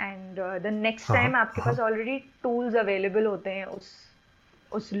 and the next हाँ, टाइम आपके हाँ। पास ऑलरेडी टूल्स अवेलेबल होते हैं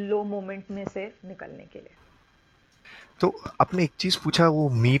उस लो मोमेंट में से निकलने के लिए। तो आपने एक चीज पूछा, वो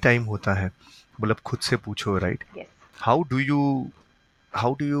मी टाइम होता है, मतलब खुद से पूछो, right? Yes. How do you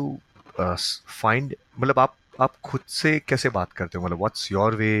how do you find, मतलब आप खुद से कैसे बात करते हो, मतलब what's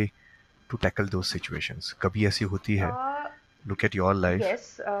your way to tackle those situations? कभी ऐसी होती है, look at your life.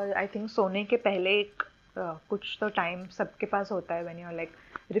 Yes, I think सोने के पहले एक कुछ तो टाइम सबके पास होता है when you are like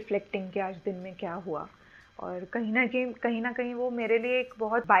reflecting कि आज दिन में क्या हुआ, और कहीं ना कहीं वो मेरे लिए एक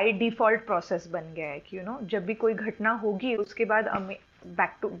बहुत बाय डिफॉल्ट प्रोसेस बन गया है कि जब भी कोई घटना होगी उसके बाद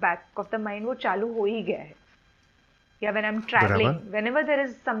बैक ऑफ द माइंड वो चालू हो ही गया है। या व्हेन आई एम ट्रैवलिंग, बराबर। Whenever there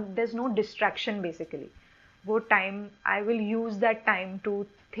is no distraction basically, वो time I will use that time to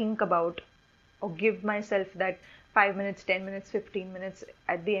think about, or give myself that 5 minutes, 10 minutes, 15 minutes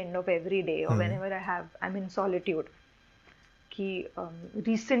at the end of every day, or whenever I'm in solitude, कि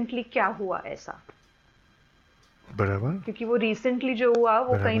recently क्या हुआ ऐसा। बराबर। क्योंकि वो recently जो हुआ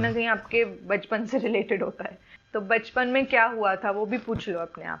वो कहीं ना बराबर। कहीं आपके बचपन से रिलेटेड होता है, तो बचपन में क्या हुआ था वो भी पूछ लो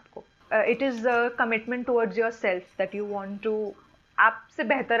अपने आप को। It is commitment towards your self that you want to, आपसे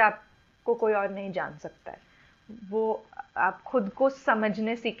बेहतर आपको कोई और नहीं जान सकता है। वो आप खुद को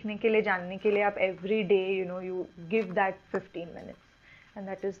समझने सीखने के लिए, जानने के लिए आप every day you give that 15 minutes, and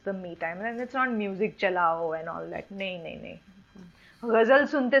that is the me time. And it's not music चलाओ एंड ऑल दैट, नहीं नहीं नहीं, गजल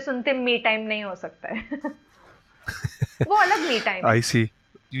सुनते सुनते मी टाइम नहीं हो सकता है वो अलग मी टाइम है। आई सी।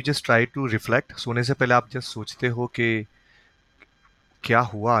 You just try to reflect, सोने से पहले आप जस्ट सोचते हो कि क्या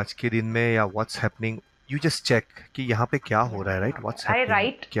हुआ आज के दिन में, या what's happening. You just check कि यहाँ पे क्या हो रहा है, राइट? व्हाट्स आई हैपनिंग,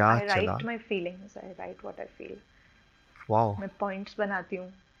 राइट क्या आई चला। Right my feelings, I right what I feel. Wow. मैं पॉइंट्स बनाती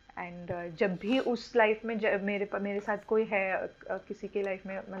हूँ, एंड जब भी उस लाइफ में जब मेरे साथ कोई है, किसी के लाइफ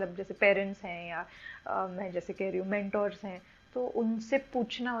में, मतलब जैसे पेरेंट्स हैं, या मैं जैसे कह रही हूँ मेंटोर्स हैं, तो उनसे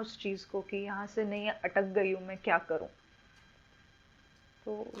पूछना उस चीज़ को कि यहाँ से नहीं अटक गई हूँ, मैं क्या करूँ।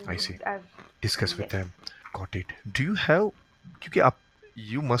 तो आई सी। I've- discuss with yes, them. Got it. Do you have, क्योंकि आप,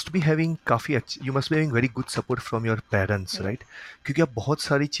 यू मस्ट बी हैविंग काफ़ी अच्छी, you must be having very good support from your parents, yes, right? क्योंकि आप बहुत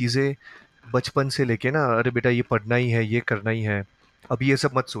सारी चीज़ें बचपन से लेके ना, अरे बेटा ये पढ़ना ही है, ये करना ही है, अभी ये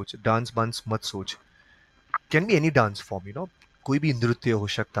सब मत सोच, डांस वांस मत सोच। Can be any dance form, कोई भी नृत्य हो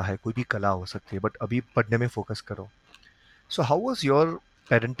सकता है, कोई भी कला हो सकती है, बट अभी पढ़ने में फोकस करो। सो how was your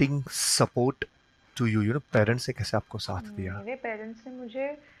parenting support to you, parents ने कैसे आपको साथ दिया? मेरे पेरेंट्स ने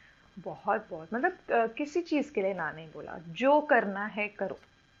मुझे बहुत बहुत, मतलब किसी चीज़ के लिए ना नहीं बोला, जो करना है करो,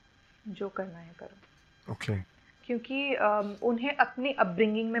 जो करना है करो। ओके। क्योंकि उन्हें अपनी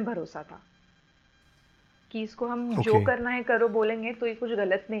अपब्रिंगिंग में भरोसा था कि इसको हम जो ओके। करना है करो बोलेंगे तो ये कुछ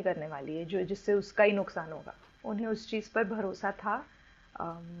गलत नहीं करने वाली है जो जिससे उसका ही नुकसान होगा। उन्हें उस चीज़ पर भरोसा था।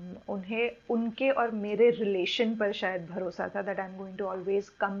 उन्हें उनके और मेरे रिलेशन पर शायद भरोसा था, that I am going to always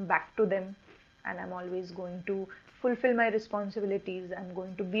come back to them, and I am always going to fulfill my responsibilities, I'm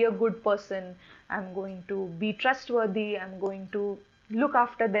going to be a good person, I'm going to be trustworthy, I'm going to look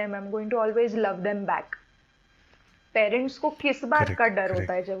after them, I'm going to always love them back. Parents को किस बात का correct, डर होता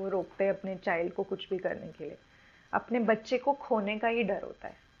correct, है जब वो रोकते हैं अपने चाइल्ड को कुछ भी करने के लिए? अपने बच्चे को खोने का ही डर होता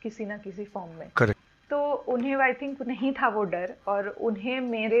है किसी ना किसी फॉर्म में। करेक्ट। तो उन्हें आई थिंक नहीं था वो डर, और उन्हें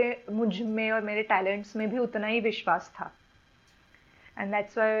मुझ में और मेरे टैलेंट्स में भी उतना ही विश्वास था. And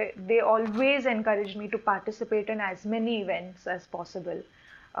that's why they always encourage me to participate in as many events as possible.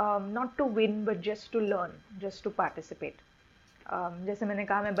 Not to win, but just to learn, just to participate. जैसे मैंने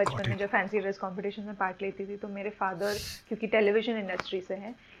कहा, मैं बचपन में जब फैंसी ड्रेस कॉम्पिटिशन में पार्ट लेती थी, तो मेरे फादर, क्योंकि टेलीविजन इंडस्ट्री से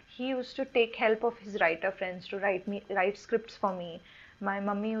हैं, he used to take help of his writer friends to write scripts for me. My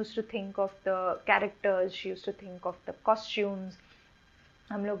mummy used to think of the characters, she used to think of the costumes.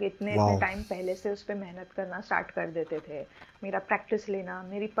 हम लोग इतने time पहले से उस पर मेहनत करना स्टार्ट कर देते थे. मेरा प्रैक्टिस लेना,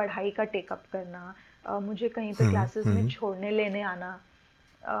 मेरी पढ़ाई का टेकअप करना, मुझे कहीं पे क्लासेस में छोड़ने लेने आना,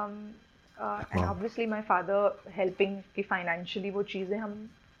 and obviously my father helping कि फाइनेंशियली वो चीज़ें हम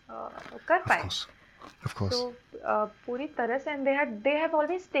कर पाए. तो पूरी तरह से, and they have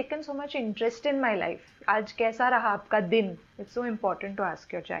always taken so much interest in my life. आज कैसा रहा आपका दिन? It's so important to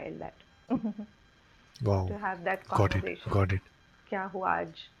ask your child that, to have that conversation. Got it. क्या हुआ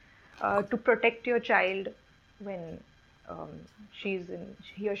आज? To protect your child when he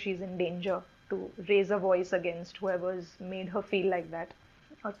or she is in danger, to raise a voice against whoever's made her feel like that.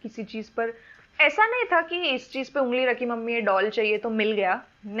 और किसी चीज़ पर ऐसा नहीं था कि इस चीज़ पे उंगली रखी, मम्मी ये डॉल चाहिए तो मिल गया.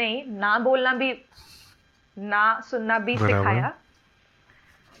 नहीं, ना बोलना भी, ना सुनना भी सिखाया.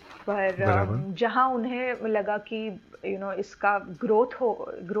 पर जहाँ उन्हें लगा कि इसका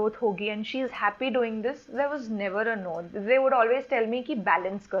ग्रोथ होगी and she is happy doing this, there was never a no. They would always tell me कि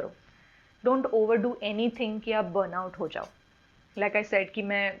बैलेंस करो, डोंट ओवरडू एनीथिंग कि आप बर्नआउट हो जाओ. लाइक आई सेड कि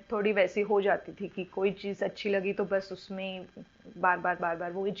मैं थोड़ी वैसी हो जाती थी कि कोई चीज़ अच्छी लगी तो बस उसमें बार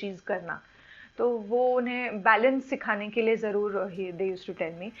बार वही चीज़ करना. तो वो उन्हें बैलेंस सिखाने के लिए ज़रूर they used to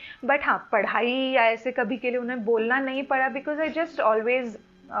tell me. But हाँ, पढ़ाई या ऐसे कभी के लिए उन्हें बोलना नहीं पड़ा, बिकॉज आई जस्ट ऑलवेज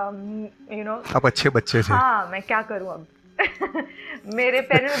आप अच्छे बच्चे थे. हाँ, मैं क्या करूँ अब. मेरे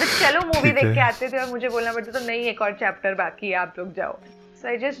पेरेंट्स चलो मूवी देख के आते थे और मुझे बोलना पड़ता तो नहीं, एक और चैप्टर बाकी है, आप लोग जाओ. सो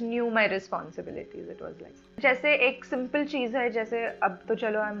I just knew my responsibilities. It was like, जैसे एक सिंपल चीज़ है, जैसे अब तो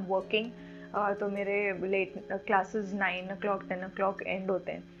चलो आई एम वर्किंग, तो मेरे late classes 9 o'clock 10 o'clock and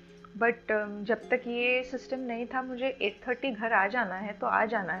होते हैं. बट जब तक ये सिस्टम नहीं था, मुझे 8:30 घर आ जाना है तो आ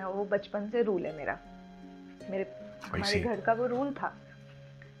जाना है. वो बचपन से रूल है मेरा, हमारे घर का वो रूल था.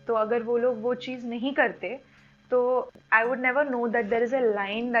 तो अगर वो लोग वो चीज़ नहीं करते तो I would never know that there is a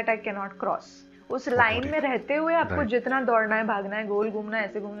line that I can not cross. उस लाइन में रहते हुए आपको जितना दौड़ना है, भागना है, गोल घूमना है,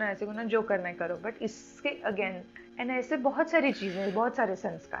 ऐसे घूमना, जो करना है करो. बट इसके अगेन एंड ऐसे बहुत सारी चीज़ें, बहुत सारे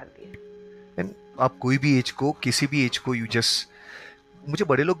संस्कार दिए. एंड आप कोई भी एज को, किसी भी एज को, यू जस्ट, मुझे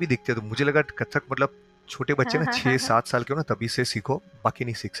बड़े लोग भी दिखते हैं तो मुझे लगा कथक मतलब छोटे बच्चे ना 6-7 साल के हो ना तभी से सीखो, बाकी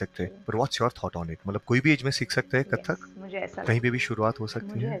नहीं सीख सकते. पर what's your thought on it? मतलब कोई भी एज में सीख सकते हैं कथक? मुझे ऐसा कहीं पे भी शुरुआत हो सकती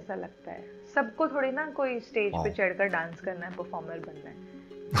है. मुझे ऐसा लगता है. सबको थोड़ी ना कोई स्टेज पे चढ़कर डांस करना है, परफॉर्मर बनना है.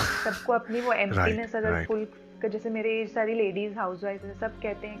 सबको अपनी वो एम्प्टीनेस अगर फुल, जैसे मेरे सारी लेडीज हाउसवाइफ सब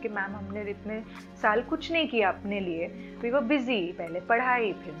कहते हैं कि मैम हमने इतने साल कुछ नहीं किया अपने लिए. वी वर बिजी, पहले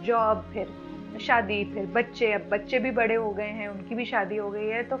पढ़ाई, फिर जॉब, फिर शादी, फिर बच्चे. अब बच्चे भी बड़े हो गए हैं, उनकी भी शादी हो गई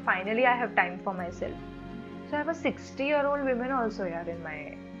है, तो finally I have time for my self. So I have a 60-year-old women also यार in my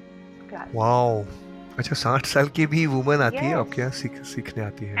class. Wow. अच्छा, 60 साल की भी वुमन आती है आपके यहाँ सीखने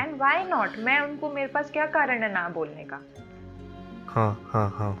आती है? And why not? मैं उनको, मेरे पास क्या कारण है ना बोलने का?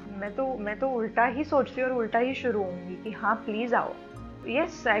 हाँ. मैं तो उल्टा ही सोचती हूँ और उल्टा ही शुरू होंगी कि हाँ प्लीज आओ.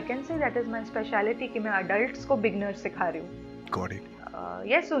 Yes, I can say that is my speciality कि मैं adults को beginners सिखा रही हूँ. Got it.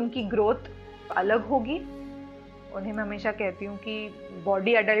 Yes, उनकी growth अलग होगी. उन्हें मैं हमेशा कहती हूँ कि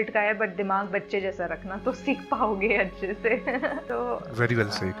बॉडी अडल्ट का है बट दिमाग बच्चे जैसा रखना तो सीख पाओगे अच्छे से. तो वेरी वेल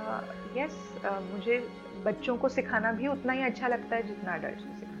सेड. यस, मुझे बच्चों को सिखाना भी उतना ही अच्छा लगता है जितना अडल्ट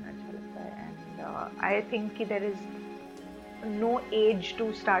को सिखाना अच्छा लगता है. एंड आई थिंक कि there is no age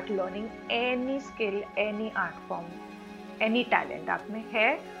to start learning any skill, any art form, any talent आप में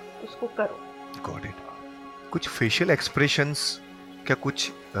है उसको करो. Got it. कुछ फेशियल एक्सप्रेशंस क्या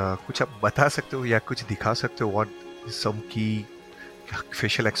कुछ आप बता सकते हो या कुछ दिखा सकते हो? व्हाट सम की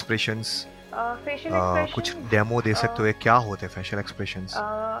फेशियल एक्सप्रेशंस? कुछ डेमो दे सकते हो? क्या होते हैं फेशियल एक्सप्रेशंस?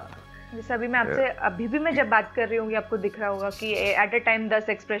 जैसे अभी मैं आपसे अभी भी मैं जब बात कर रही हूँ आपको दिख रहा होगा कि एट अ टाइम 10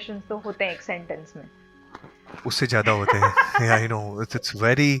 एक्सप्रेशंस तो होते हैं एक सेंटेंस में. उससे ज्यादा होते हैं. I know it's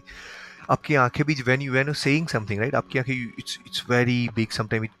very. आपकी आंखें भी when you saying something right, आपकी आंखें it's very big,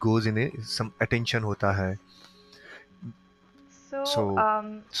 sometimes it goes in it, some attention होता है.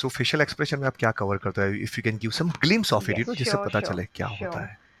 So facial expression में आप क्या cover करते हैं? If you can give some glimpse of it, you know, जिससे पता चले क्या होता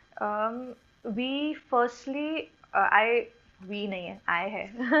है. We firstly, we नहीं है, I है.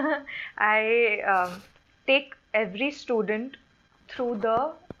 I take every student through the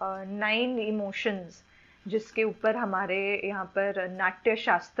 9 emotions जिसके ऊपर हमारे यहाँ पर नाट्य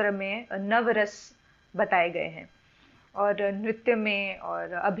शास्त्र में नवरस बताए गए हैं। और नृत्य में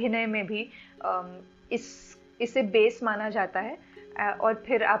और अभिनय में भी इसे बेस माना जाता है। और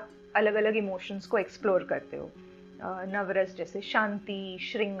फिर आप अलग अलग इमोशंस को एक्सप्लोर करते हो। नवरस जैसे शांति,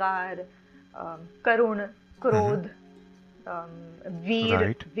 श्रृंगार, करुण, क्रोध, वीर,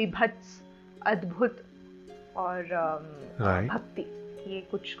 राइट विभत्स, अद्भुत और राइट भक्ति। ये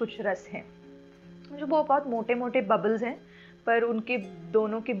कुछ कुछ रस हैं जो बहुत मोटे मोटे बबल्स हैं, पर उनके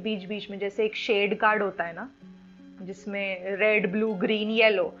दोनों के बीच बीच में जैसे एक शेड कार्ड होता है ना, जिसमें रेड, ब्लू, ग्रीन,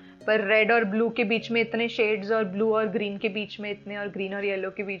 येलो, पर रेड और ब्लू के बीच में इतने शेड्स और ब्लू और ग्रीन के बीच में इतने और ग्रीन और येलो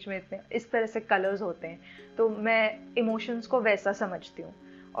के बीच में इतने, इस तरह से कलर्स होते हैं। तो मैं इमोशंस को वैसा समझती हूँ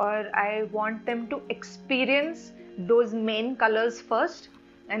और I want them to experience those main colours first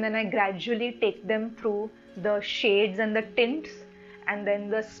and then I gradually take them through the shades and the tints and then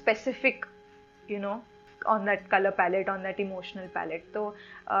the specific, on that color palette, on that emotional palette. So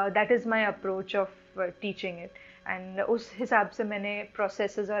that is my approach of teaching it. And उस हिसाब से मैंने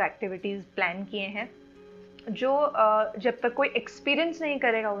processes और activities plan किए हैं जो जब तक कोई experience नहीं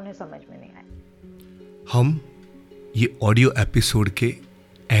करेगा उन्हें समझ में नहीं आए। हम ये ऑडियो एपिसोड के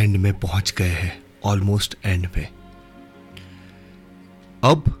एंड में पहुंच गए हैं, ऑलमोस्ट एंड पे।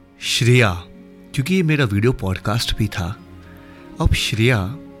 अब श्रेया, क्योंकि ये मेरा वीडियो पॉडकास्ट भी था, अब श्रेया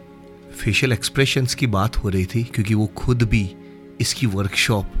फेशियल एक्सप्रेशंस की बात हो रही थी, क्योंकि वो खुद भी इसकी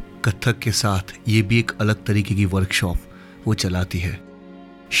वर्कशॉप कथक के साथ, ये भी एक अलग तरीके की वर्कशॉप वो चलाती है।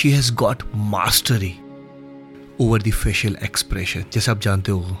 She has got mastery over the facial expression. जैसे आप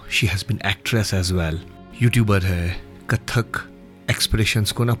जानते हो, she has been actress as well, YouTuber है। कथक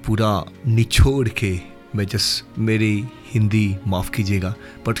एक्सप्रेशंस को ना पूरा निचोड़ के, मैं जस्ट मेरी हिंदी माफ़ कीजिएगा,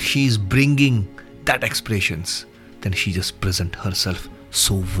 but she is bringing that expressions, then she just present herself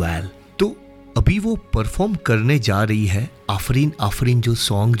so well. तो अभी वो परफॉर्म करने जा रही है आफरीन आफरीन, जो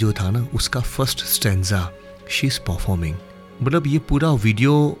सॉन्ग जो था ना, उसका first stanza she is performing. मतलब ये पूरा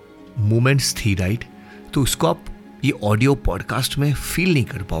वीडियो मोमेंट्स थी, राइट? तो उसको आप ये ऑडियो पॉडकास्ट में फील नहीं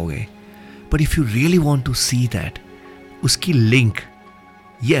कर पाओगे, but if you really want to see that, उसकी लिंक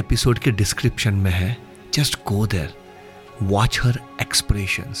ये एपिसोड के डिस्क्रिप्शन में है। Just go there, watch her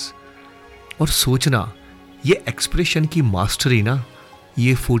expressions और सोचना, ये एक्सप्रेशन की मास्टरी ना,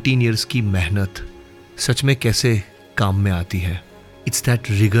 ये 14 इयर्स की मेहनत सच में कैसे काम में आती है। इट्स दैट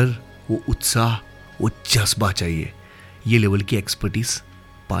रिगर, वो उत्साह, वो जज्बा चाहिए ये लेवल की एक्सपर्टीज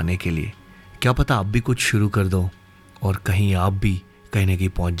पाने के लिए। क्या पता आप भी कुछ शुरू कर दो और कहीं आप भी कहीं ना कहीं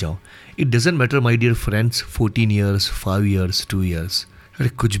पहुंच जाओ। It doesn't matter my dear friends, 14 years, 5 years, 2 years, अरे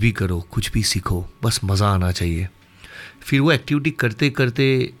कुछ भी करो, कुछ भी सीखो, बस मज़ा आना चाहिए। फिर वो एक्टिविटी करते करते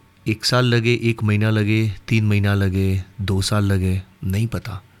 1 साल लगे, 1 महीना लगे, 3 महीना लगे, 2 साल लगे, नहीं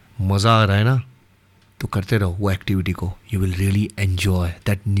पता, मज़ा आ रहा है ना, तो करते रहो वो एक्टिविटी को। You will really enjoy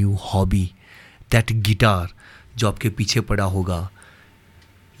that new hobby, that guitar जो आपके पीछे पड़ा होगा,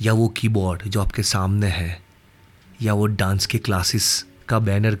 या वो कीबोर्ड जो आपके सामने है, या वो डांस के क्लासेस का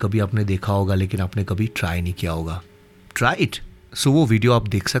बैनर कभी आपने देखा होगा लेकिन आपने कभी ट्राई नहीं किया होगा। Try it. सो वो वीडियो आप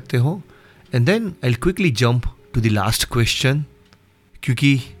देख सकते हो। And then I will quickly jump to the last question,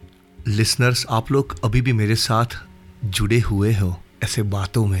 क्योंकि लिसनर्स आप लोग अभी भी मेरे साथ जुड़े हुए हो ऐसे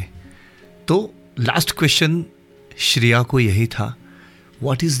बातों में। तो लास्ट क्वेश्चन श्रेया को यही था,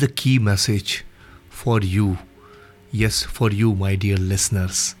 what is the key message for you? Yes, for you my dear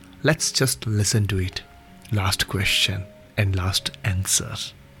listeners. Let's just listen to it. Last question and last answer.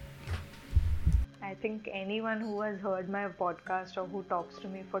 I think anyone who has heard my podcast or who talks to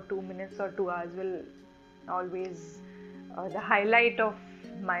me for 2 minutes or 2 hours will always, the highlight of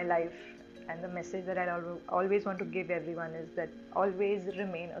my life and the message that I always want to give everyone is that always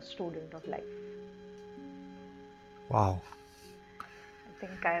remain a student of life. Wow. I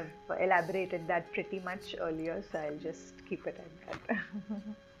think I've elaborated that pretty much earlier, so I'll just keep it at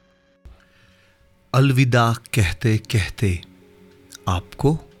that. अलविदा कहते कहते आपको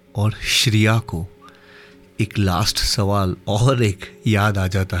और श्रेया को एक last सवाल और एक याद आ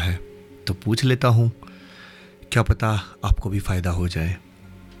जाता है, तो पूछ लेता हूँ, क्या पता आपको भी फ़ायदा हो जाए।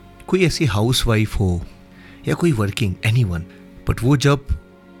 कोई ऐसी हाउस वाइफ हो या कोई वर्किंग, एनीवन, बट वो जब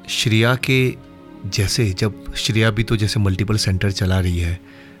श्रेया के जैसे, जब श्रेया भी तो जैसे मल्टीपल सेंटर चला रही है,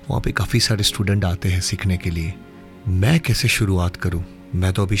 वहाँ पे काफ़ी सारे स्टूडेंट आते हैं सीखने के लिए, मैं कैसे शुरुआत करूँ?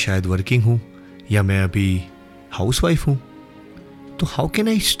 मैं तो अभी शायद वर्किंग हूँ या मैं अभी हाउस वाइफ हूँ, तो how can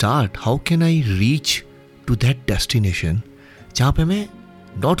I start, how can I reach to that destination जहाँ पे मैं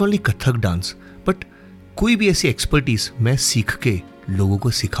not only Kathak dance but कोई भी ऐसी एक्सपर्टीज़ मैं सीख के लोगों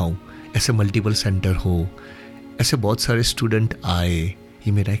को सिखाऊं। ऐसे मल्टीपल सेंटर हो, ऐसे बहुत सारे स्टूडेंट आए,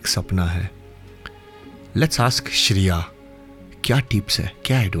 ये मेरा एक सपना है। लेट्स आस्क श्रेया, क्या टिप्स है,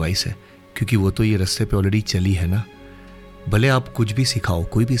 क्या एडवाइस है, क्योंकि वो तो ये रास्ते पे ऑलरेडी चली है ना। भले आप कुछ भी सिखाओ,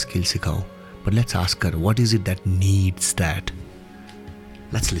 कोई भी स्किल सिखाओ, but let's ask her what is it that needs that.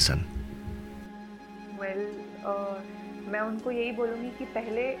 Let's listen. Well, मैं उनको यही बोलूँगी कि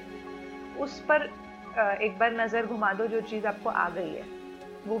पहले उस पर एक बार नज़र घुमा दो जो चीज़ आपको आ गई है,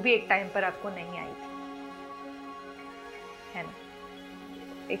 वो भी एक टाइम पर आपको नहीं आई थी, है ना।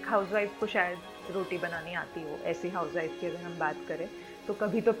 एक हाउसवाइफ को शायद रोटी बनानी आती हो, ऐसी हाउसवाइफ की अगर हम बात करें तो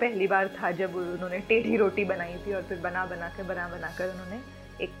कभी तो पहली बार था जब उन्होंने टेढ़ी रोटी बनाई थी और फिर बना बना कर उन्होंने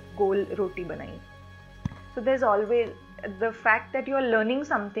एक गोल रोटी बनाई। So there's always the fact that you are learning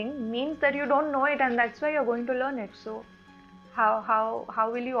something means that you don't know it, and that's why you're going to learn it. So how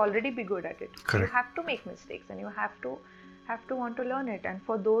will you already be good at it? Correct. You have to make mistakes, and you have to want to learn it. And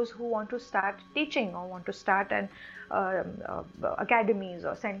for those who want to start teaching or want to start an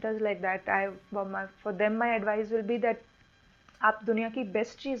academies or centers like that, for them my advice will be that आप दुनिया की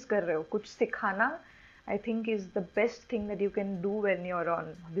best चीज़ कर रहे हो, कुछ सिखाना I think is the best thing that you can do when you are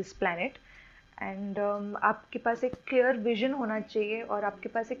on this planet. And आपके पास एक क्लियर विजन होना चाहिए और आपके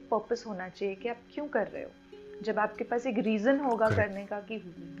पास एक पर्पस होना चाहिए कि आप क्यों कर रहे हो। जब आपके पास एक रीज़न होगा करने का कि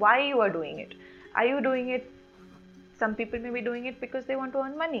why you are doing it, are you doing it, some people may be doing it because they want to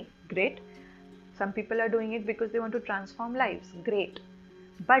earn money, great. Some people are doing it because they want to transform lives, great.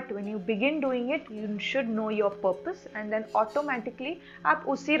 But when you begin doing it, you should know your purpose, and then automatically आप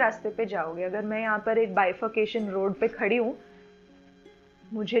उसी रास्ते पे जाओगे। अगर मैं यहाँ पर एक बाइफर्केशन रोड पे खड़ी हूँ,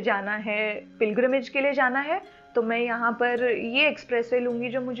 मुझे जाना है पिलग्रिमेज के लिए जाना है, तो मैं यहाँ पर ये एक्सप्रेसवे लूँगी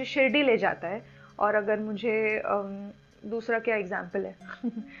जो मुझे शिरडी ले जाता है। और अगर मुझे दूसरा क्या एग्जाम्पल है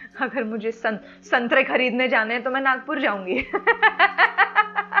अगर मुझे संतरे खरीदने जाने हैं तो मैं नागपुर जाऊँगी।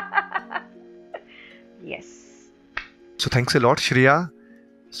 Yes. So thanks a lot, Shreeya.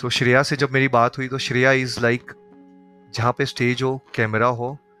 So Shreya से जब मेरी बात हुई तो श्रेया इज़ लाइक जहाँ पे स्टेज हो, कैमरा हो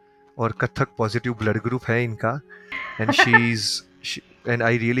और कथक पॉजिटिव ब्लड ग्रुप है इनका, and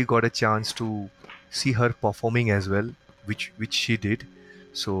I really got a chance to see her performing as well, which she did.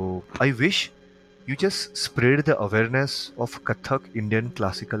 So I wish you just spread the awareness of Kathak Indian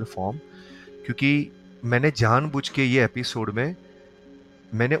classical form, क्योंकि मैंने जानबूझ के ये episode में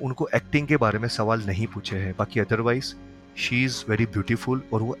मैंने उनको एक्टिंग के बारे में सवाल नहीं पूछे हैं, बाकी otherwise she is very beautiful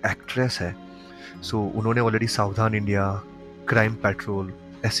और वो एक्ट्रेस है। सो उन्होंने ऑलरेडी सावधान इंडिया, क्राइम पेट्रोल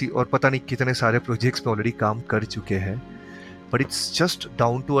ऐसी और पता नहीं कितने सारे प्रोजेक्ट्स में ऑलरेडी काम कर चुके हैं, but it's just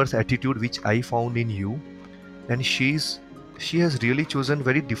down to earth attitude which I found in you, and she has really chosen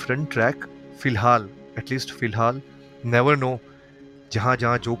very different track. फ़िलहाल, एटलीस्ट फ़िलहाल, नेवर नो, जहाँ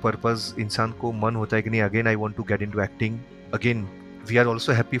जहाँ जो पर्पज़ इंसान को मन होता है कि नहीं again I want to get into acting again, we are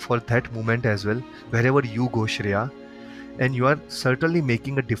also happy for that moment as well, wherever you go, Shreeya, and you are certainly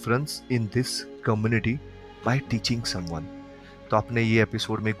making a difference in this community by teaching someone. तो आपने ये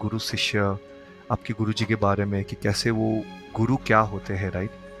episode में गुरु शिष्य, आपके गुरु जी के बारे में कि कैसे वो गुरु क्या होते हैं,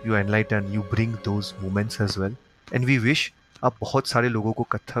 right, you enlighten, you bring those moments as well, and we wish आप बहुत सारे लोगों को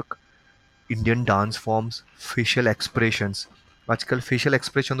Kathak, Indian dance forms, facial expressions, आजकल फेशियल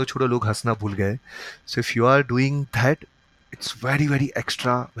एक्सप्रेशन तो छोड़ो, लोग हंसना भूल गए, so if you are doing that, it's very, very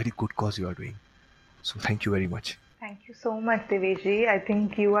extra, very good cause you are doing. So thank you very much. Thank you so much, Diveshji. I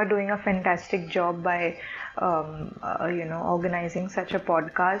think you are doing a fantastic job by, organizing such a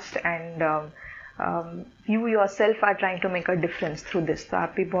podcast, and you yourself are trying to make a difference through this. So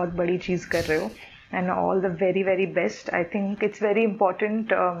आप भी बहुत बड़ी चीज़ कर रहे हो, and all the very, very best. I think it's very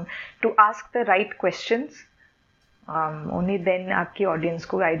important to ask the right questions. Only then आपकी audience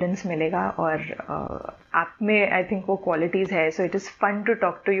को guidance मिलेगा, और आप में आई थिंक वो क्वालिटीज़ है, so it is fun to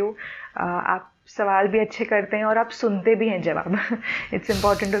talk to you. आप सवाल भी अच्छे करते हैं और आप सुनते भी हैं जवाब। It's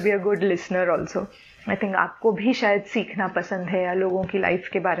important to be a good listener also. I think आपको भी शायद सीखना पसंद है या लोगों की लाइफ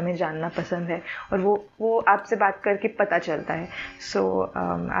के बारे में जानना पसंद है, और वो आपसे बात करके पता चलता है। So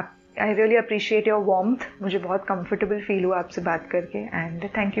I really appreciate your warmth, मुझे बहुत कंफर्टेबल फील हुआ आपसे बात करके, and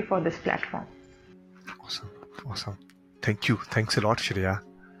thank you for this platform. Awesome. Thank you. Thanks a lot, Shreeya.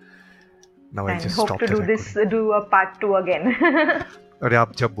 Now I'll just hope stop to do a part 2 again. अरे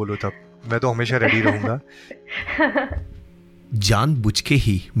आप जब बोलो तब, मैं तो हमेशा रेडी रहूंगा। जानबूझ के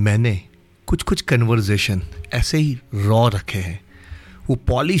ही मैंने कुछ कन्वर्सेशन ऐसे ही रॉ रखे हैं। वो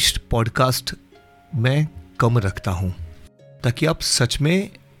पॉलिश्ड पॉडकास्ट मैं कम रखता हूँ, ताकि आप सच में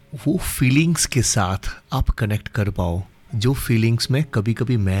वो फीलिंग्स के साथ आप कनेक्ट कर पाओ, जो फीलिंग्स में कभी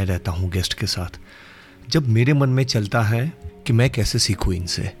कभी मैं रहता हूँ गेस्ट के साथ, जब मेरे मन में चलता है कि मैं कैसे सीखूं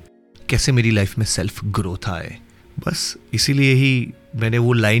इनसे, कैसे मेरी लाइफ में सेल्फ ग्रोथ आए। बस इसीलिए ही मैंने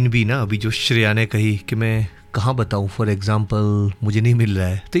वो लाइन भी ना अभी जो श्रेया ने कही कि मैं कहाँ बताऊँ, फॉर एग्जांपल मुझे नहीं मिल रहा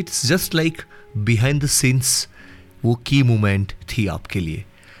है, तो it's just like behind the scenes वो की मोमेंट थी आपके लिए।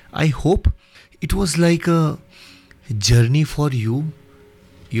 I hope it was like a journey for you.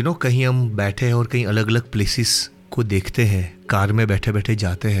 कहीं हम बैठे हैं और कहीं अलग अलग प्लेसेस को देखते हैं, कार में बैठे बैठे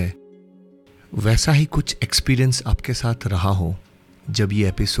जाते हैं. वैसा ही कुछ एक्सपीरियंस आपके साथ रहा हो जब ये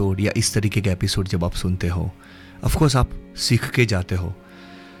एपिसोड या इस तरीके के एपिसोड जब आप सुनते हो. ऑफ कोर्स आप सीख के जाते हो.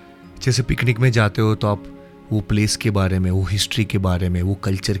 जैसे पिकनिक में जाते हो तो आप वो प्लेस के बारे में, वो हिस्ट्री के बारे में, वो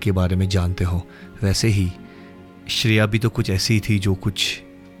कल्चर के बारे में जानते हो. वैसे ही श्रेया भी तो कुछ ऐसी थी जो कुछ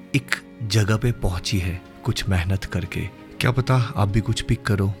एक जगह पे पहुंची है कुछ मेहनत करके. क्या पता आप भी कुछ पिक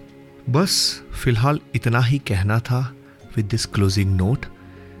करो. बस फिलहाल इतना ही कहना था with this closing note.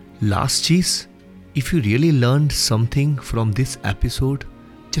 Last चीज, if you really learn something from this episode,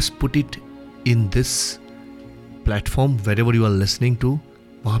 just put it in this platform wherever you are listening to.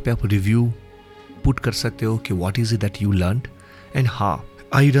 वहाँ पे आप रिव्यू पुट कर सकते हो कि what is it that you learn. And हाँ,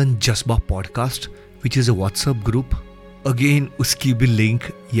 I run जज्बा podcast which is a WhatsApp group. Again उसकी भी लिंक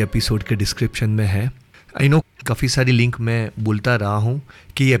ये एपिसोड के डिस्क्रिप्शन में है. आई नो काफ़ी सारी लिंक मैं बोलता रहा हूँ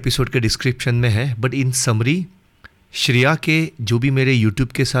कि ये एपिसोड के डिस्क्रिप्शन में है, बट इन समरी श्रेया के जो भी मेरे यूट्यूब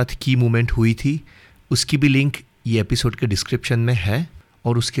के साथ की मूवमेंट हुई थी उसकी भी लिंक ये एपिसोड के डिस्क्रिप्शन में है.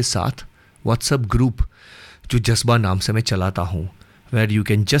 और उसके साथ व्हाट्सएप ग्रुप जो जज्बा नाम से मैं चलाता हूँ, where you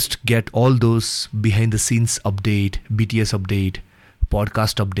can just get all those behind the scenes update, BTS update,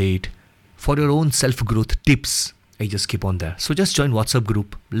 podcast update for your own self growth tips. I just keep on there. So just join WhatsApp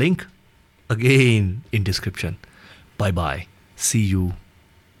group. Link again in description. Bye bye. See you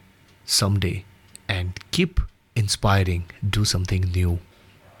someday and keep inspiring. Do something new.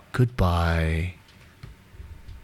 Goodbye.